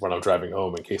seat when I'm driving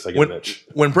home in case I get an itch.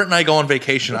 When Britt and I go on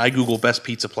vacation, I Google best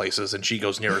pizza places, and she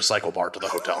goes near a cycle bar to the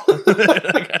hotel.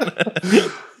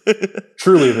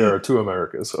 Truly, there are two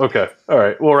Americas. Okay. All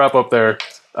right. We'll wrap up there.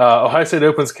 Ohio State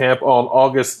opens camp on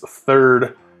August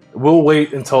 3rd. We'll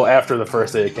wait until after the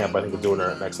first day of camp. I think we'll do it in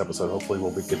our next episode. Hopefully,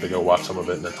 we'll get to go watch some of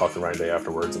it and then talk to Ryan Day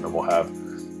afterwards, and then we'll have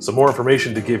some more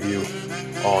information to give you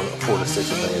on 4 to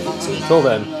 6 of the game. So until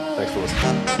then, thanks for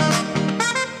listening.